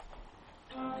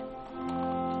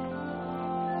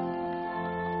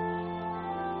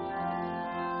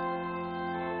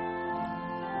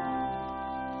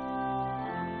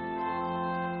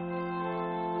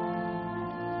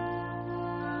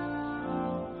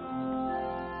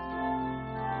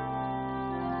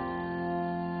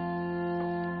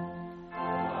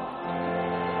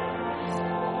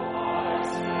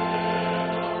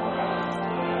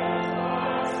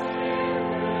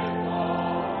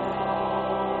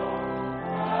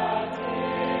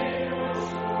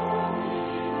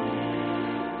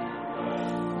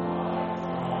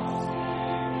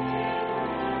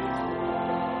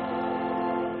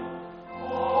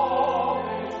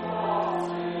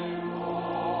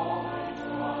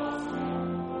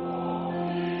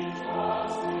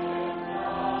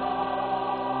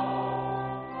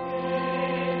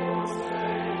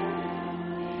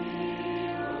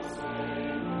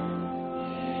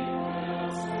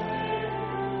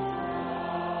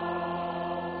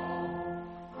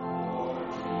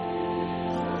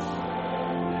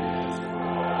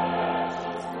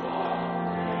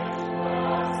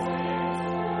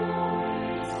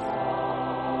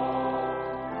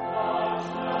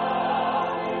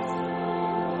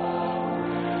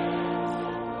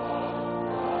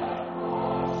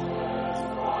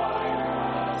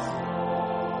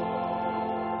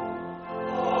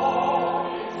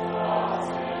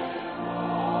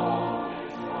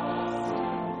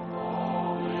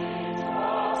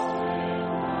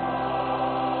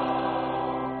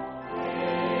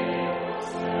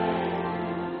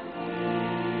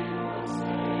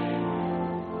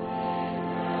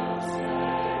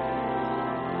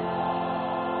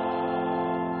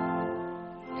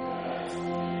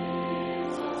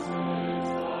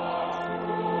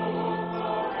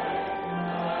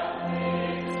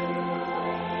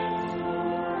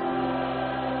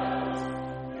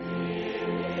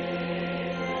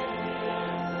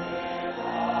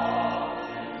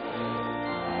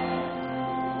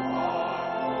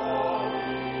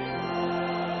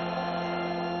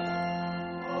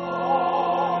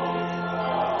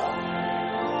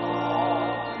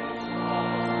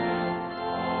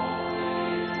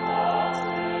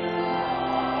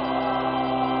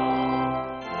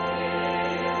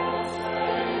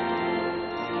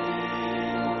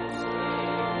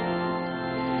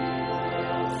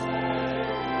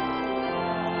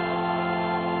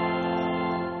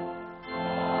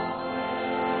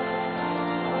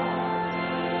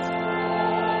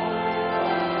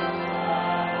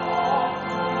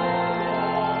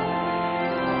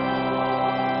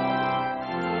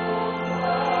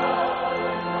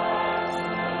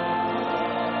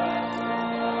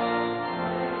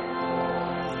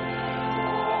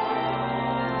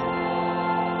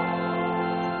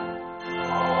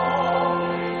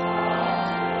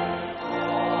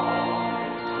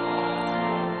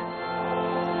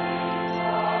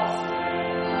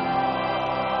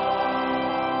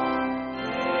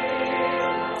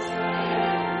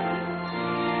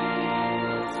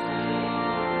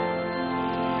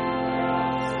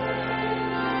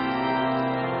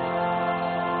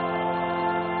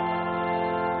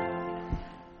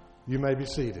 You may be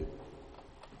seated.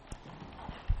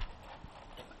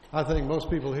 I think most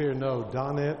people here know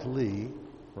Donette Lee,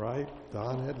 right?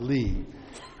 Donette Lee.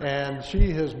 And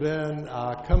she has been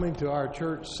coming to our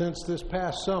church since this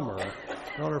past summer.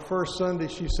 And on her first Sunday,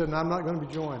 she said, "No, I'm not going to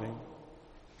be joining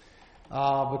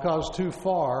because too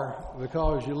far,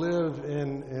 because you live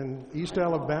in East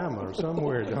Alabama or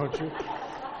somewhere, don't you?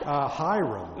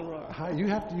 Hiram. You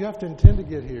have to intend to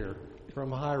get here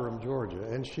from Hiram, Georgia,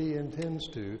 and she intends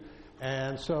to.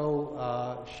 And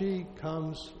so she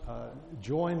comes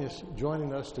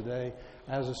joining us today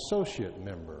as associate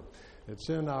member. It's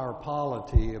in our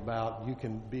polity about you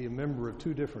can be a member of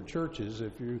two different churches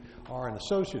if you are an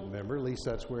associate member. At least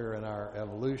that's where in our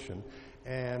evolution.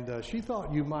 And she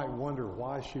thought you might wonder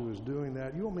why she was doing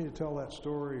that. You want me to tell that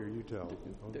story or you tell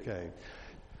it? Okay.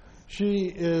 She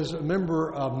is a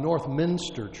member of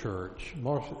Northminster Church,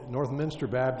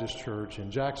 Northminster Baptist Church in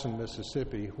Jackson,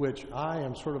 Mississippi, which I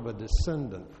am sort of a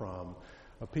descendant from,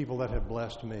 of people that have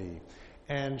blessed me.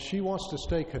 And she wants to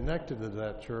stay connected to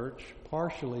that church,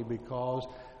 partially because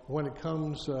when it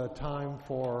comes time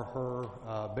for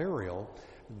her burial,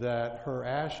 that her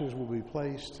ashes will be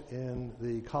placed in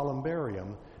the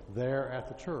columbarium there at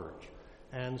the church.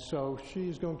 And so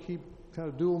she's going to keep kind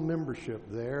of dual membership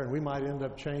there, and we might end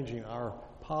up changing our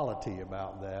polity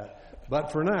about that.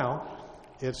 But for now,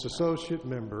 it's associate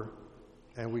member,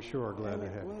 and we sure are glad to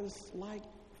have you. It was like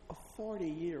a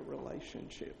 40-year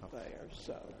relationship there,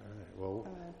 so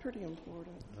pretty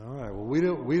important. All right. Well, we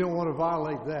don't want to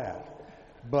violate that,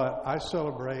 but I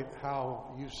celebrate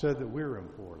how you said that we're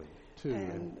important too.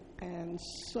 And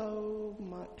so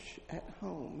much at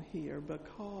home here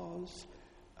because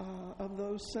of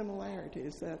those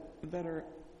similarities that are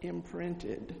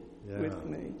imprinted with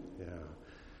me. Yeah.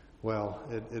 Well,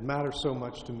 it matters so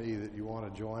much to me that you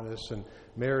want to join us. And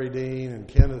Mary Dean and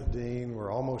Kenneth Dean were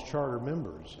almost charter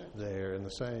members there in the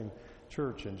same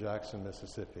church in Jackson,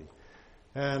 Mississippi.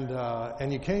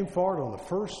 And you came forward on the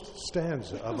first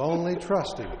stanza of Only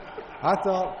Trusting. I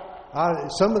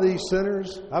thought, some of these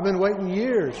sinners, I've been waiting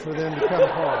years for them to come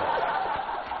forward.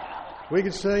 We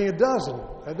could sing a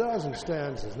dozen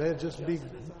stanzas, and they'd just be,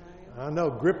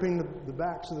 gripping the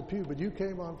backs of the pew, but you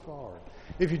came on forward.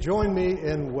 If you join me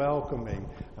in welcoming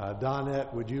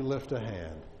Donette, would you lift a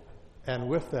hand? And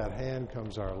with that hand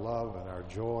comes our love and our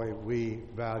joy. We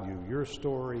value your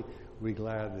story. We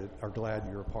are glad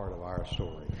you're a part of our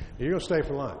story. You're going to stay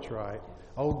for lunch, right?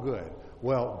 Oh, good.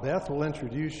 Well, Beth will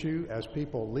introduce you as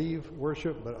people leave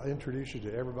worship, but I'll introduce you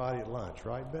to everybody at lunch,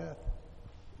 right, Beth?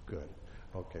 Good.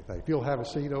 Okay, thank you. If you'll have a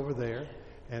seat over there.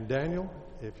 And Daniel,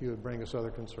 if you would bring us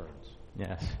other concerns.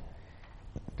 Yes.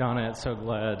 Donna, it's so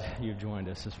glad you've joined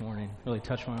us this morning. Really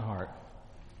touched my heart.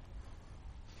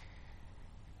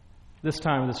 This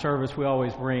time of the service, we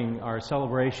always bring our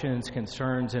celebrations,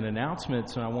 concerns, and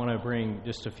announcements, and I want to bring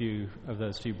just a few of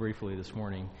those to you briefly this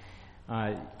morning.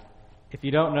 If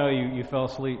you don't know, you fell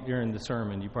asleep during the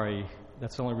sermon,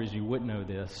 that's the only reason you wouldn't know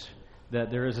this,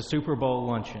 that there is a Super Bowl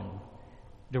luncheon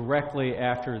directly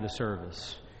after the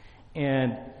service.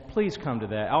 And please come to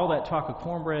that. All that talk of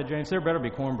cornbread, James, there better be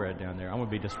cornbread down there. I'm going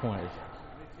to be disappointed.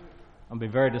 I'm going to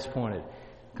be very disappointed.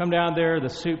 Come down there. The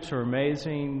soups are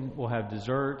amazing. We'll have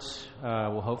desserts.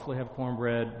 We'll hopefully have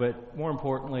cornbread. But more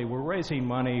importantly, we're raising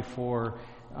money from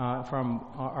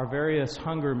our various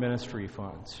hunger ministry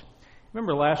funds.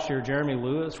 Remember last year, Jeremy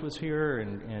Lewis was here,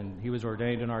 and he was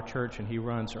ordained in our church, and he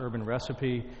runs Urban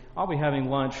Recipe. I'll be having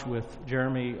lunch with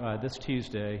Jeremy this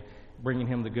Tuesday, bringing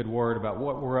him the good word about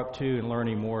what we're up to and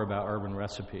learning more about Urban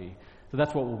Recipe. So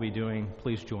that's what we'll be doing.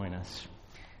 Please join us.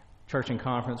 Church and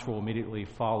conference will immediately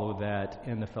follow that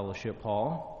in the fellowship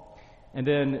hall. And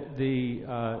then the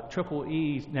Triple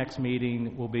E next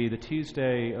meeting will be the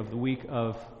Tuesday of the week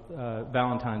of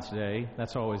Valentine's Day.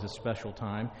 That's always a special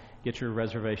time. Get your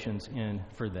reservations in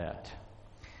for that.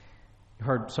 You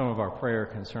heard some of our prayer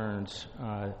concerns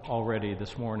already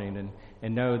this morning,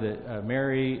 and know that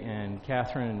Mary and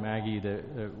Catherine and Maggie,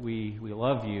 that we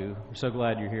love you. We're so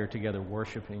glad you're here together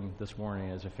worshiping this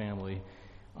morning as a family.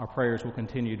 Our prayers will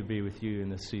continue to be with you in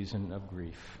this season of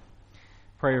grief.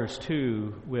 Prayers,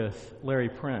 too, with Larry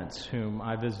Prince, whom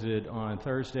I visited on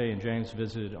Thursday and James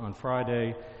visited on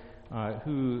Friday,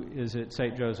 who is at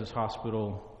St. Joseph's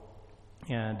Hospital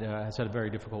and has had a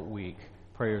very difficult week.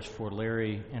 Prayers for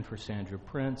Larry and for Sandra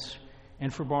Prince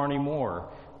and for Barney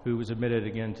Moore, who was admitted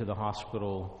again to the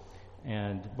hospital,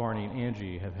 and Barney and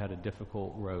Angie have had a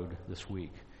difficult road this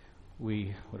week.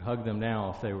 We would hug them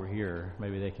now if they were here.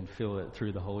 Maybe they can feel it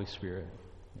through the Holy Spirit.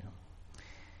 Yeah.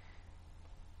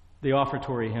 The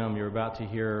offertory hymn you're about to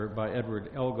hear by Edward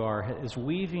Elgar is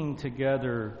weaving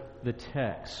together the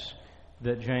text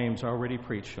that James already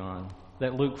preached on,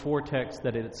 that Luke 4 text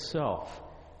that itself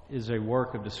is a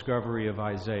work of discovery of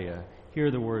Isaiah.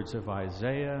 Hear the words of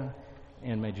Isaiah,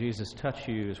 and may Jesus touch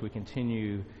you as we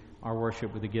continue our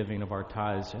worship with the giving of our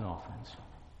tithes and offerings.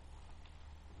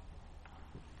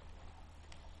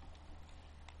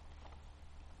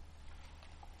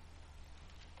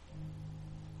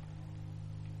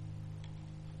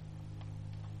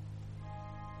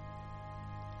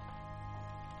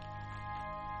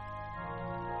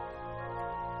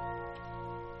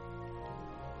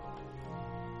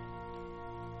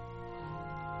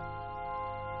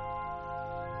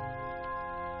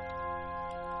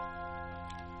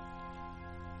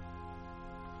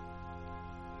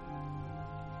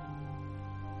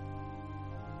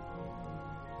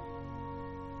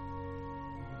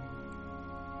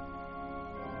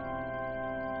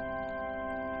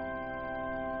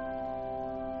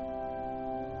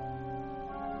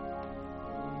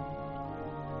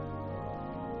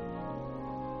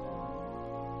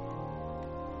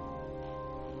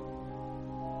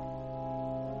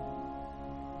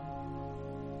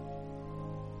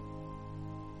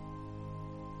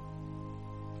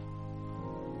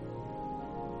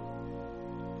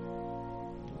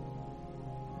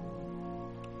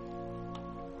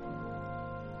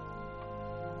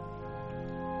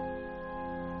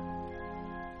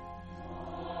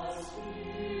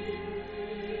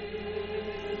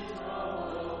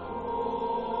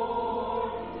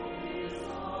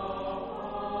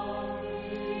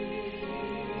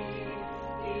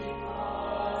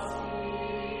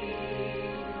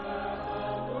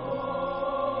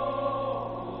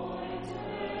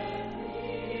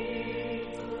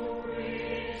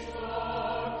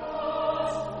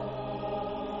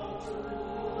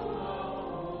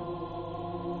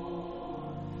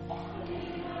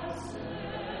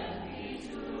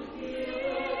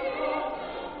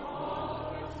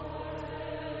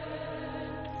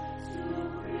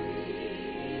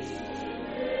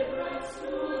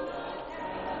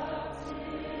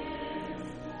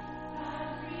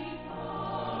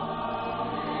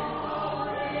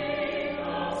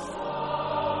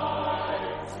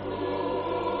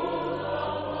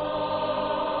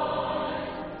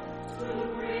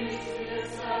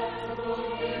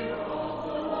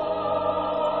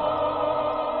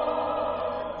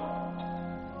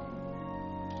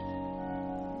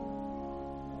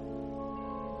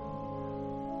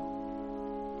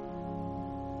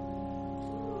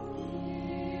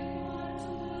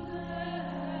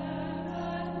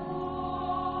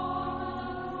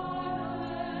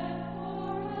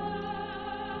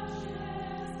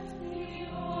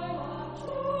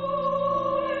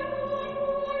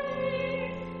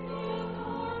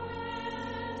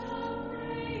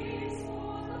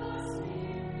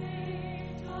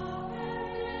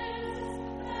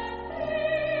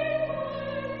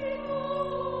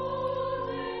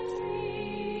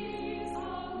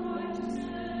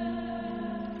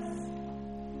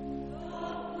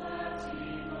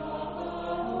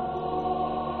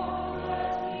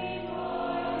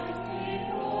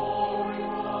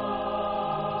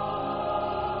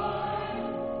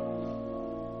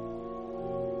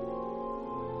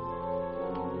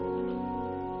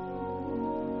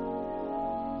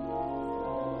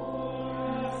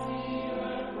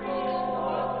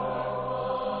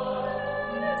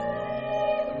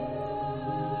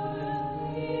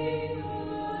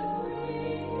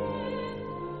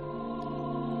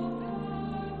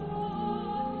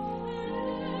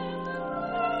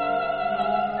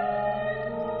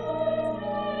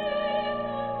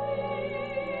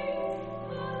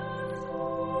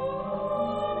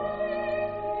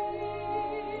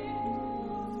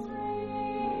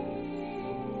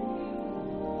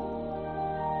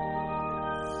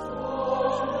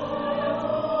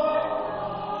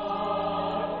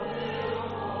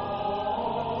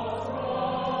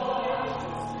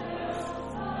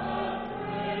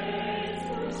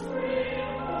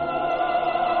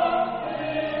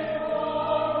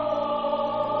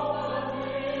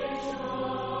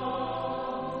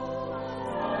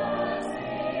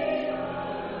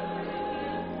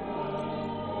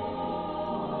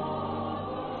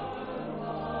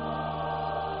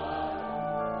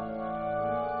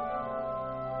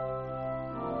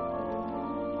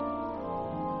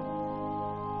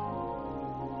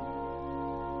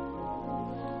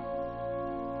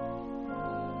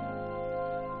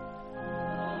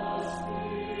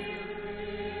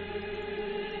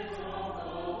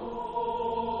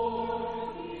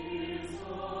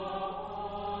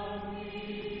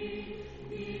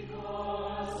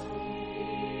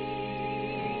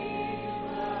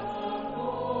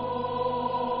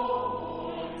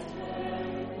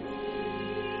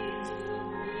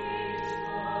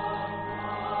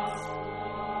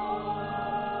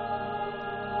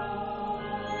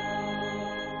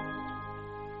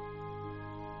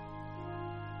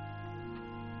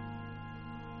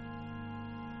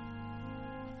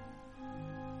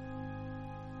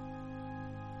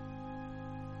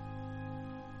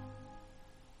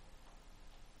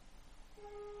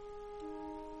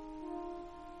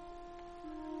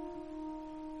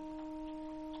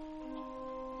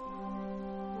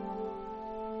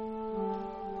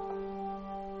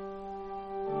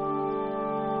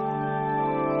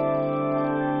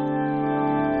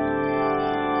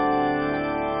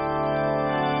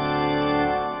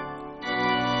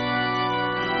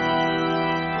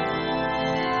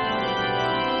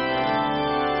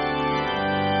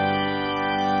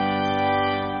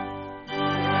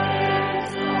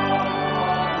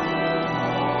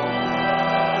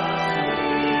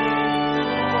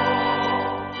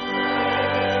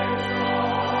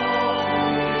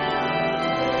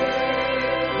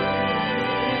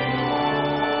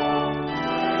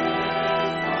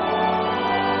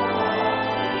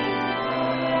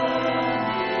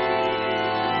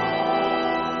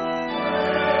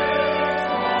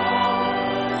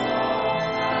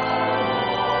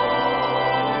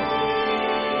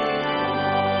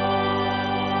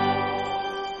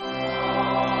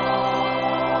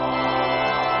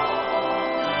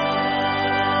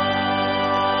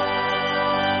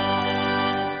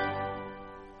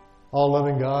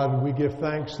 All-loving God, we give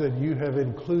thanks that you have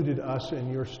included us in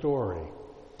your story.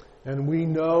 And we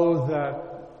know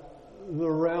that the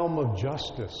realm of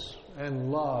justice and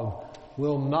love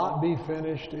will not be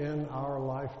finished in our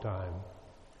lifetime.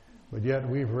 But yet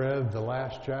we've read the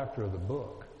last chapter of the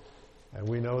book, and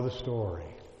we know the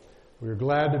story. We're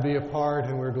glad to be a part,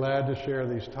 and we're glad to share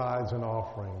these tithes and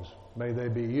offerings. May they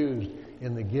be used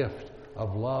in the gift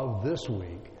of love this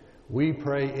week. We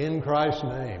pray in Christ's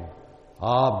name.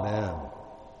 Amen.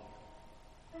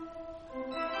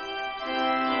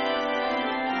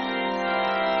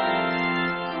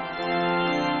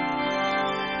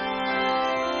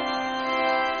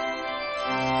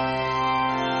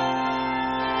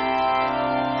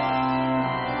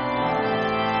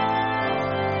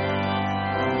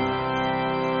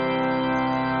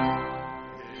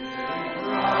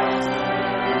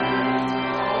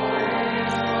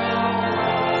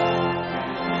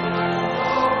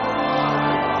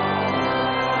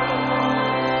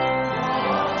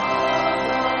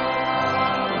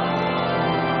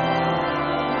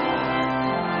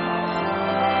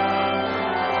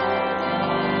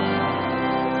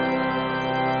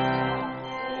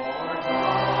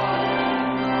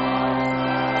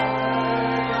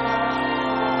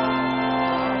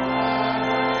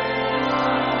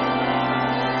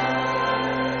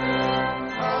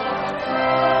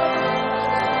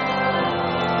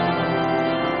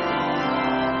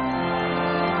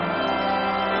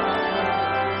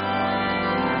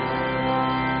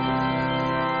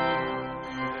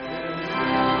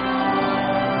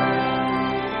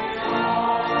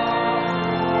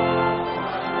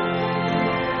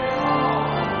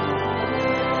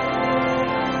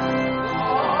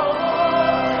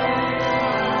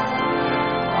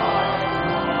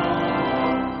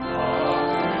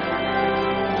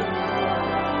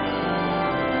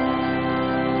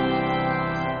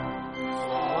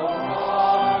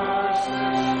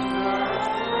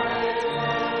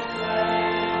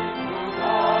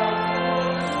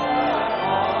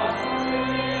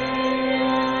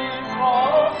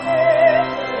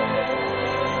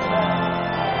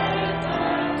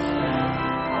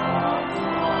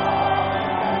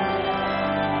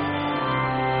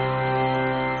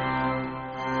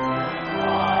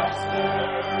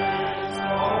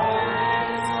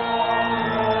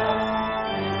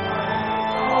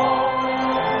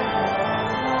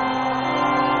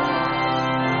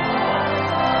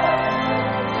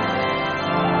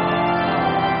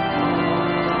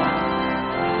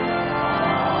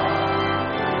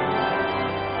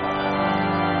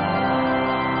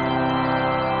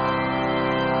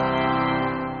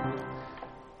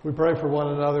 We pray for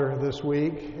one another this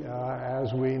week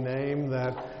as we name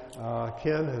that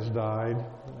Ken has died,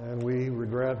 and we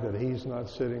regret that he's not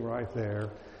sitting right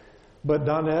there. But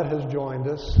Donette has joined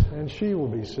us, and she will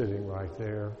be sitting right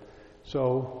there.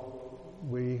 So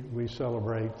we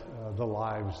celebrate the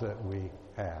lives that we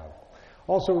have.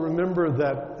 Also remember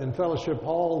that in Fellowship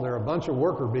Hall, there are a bunch of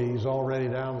worker bees already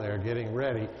down there getting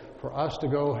ready for us to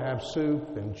go have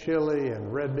soup and chili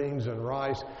and red beans and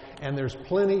rice. And there's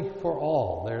plenty for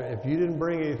all. If you didn't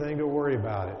bring anything, don't worry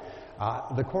about it.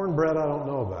 The cornbread I don't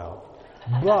know about.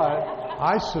 But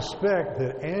I suspect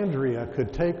that Andrea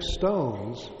could take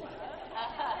stones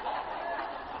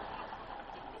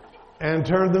and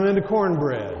turn them into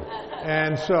cornbread.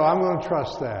 And so I'm going to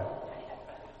trust that.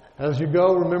 As you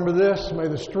go, remember this: may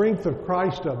the strength of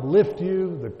Christ uplift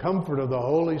you, the comfort of the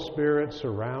Holy Spirit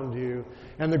surround you,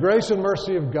 and the grace and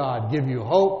mercy of God give you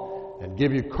hope and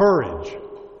give you courage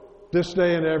this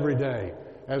day and every day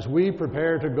as we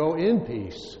prepare to go in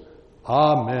peace.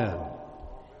 Amen.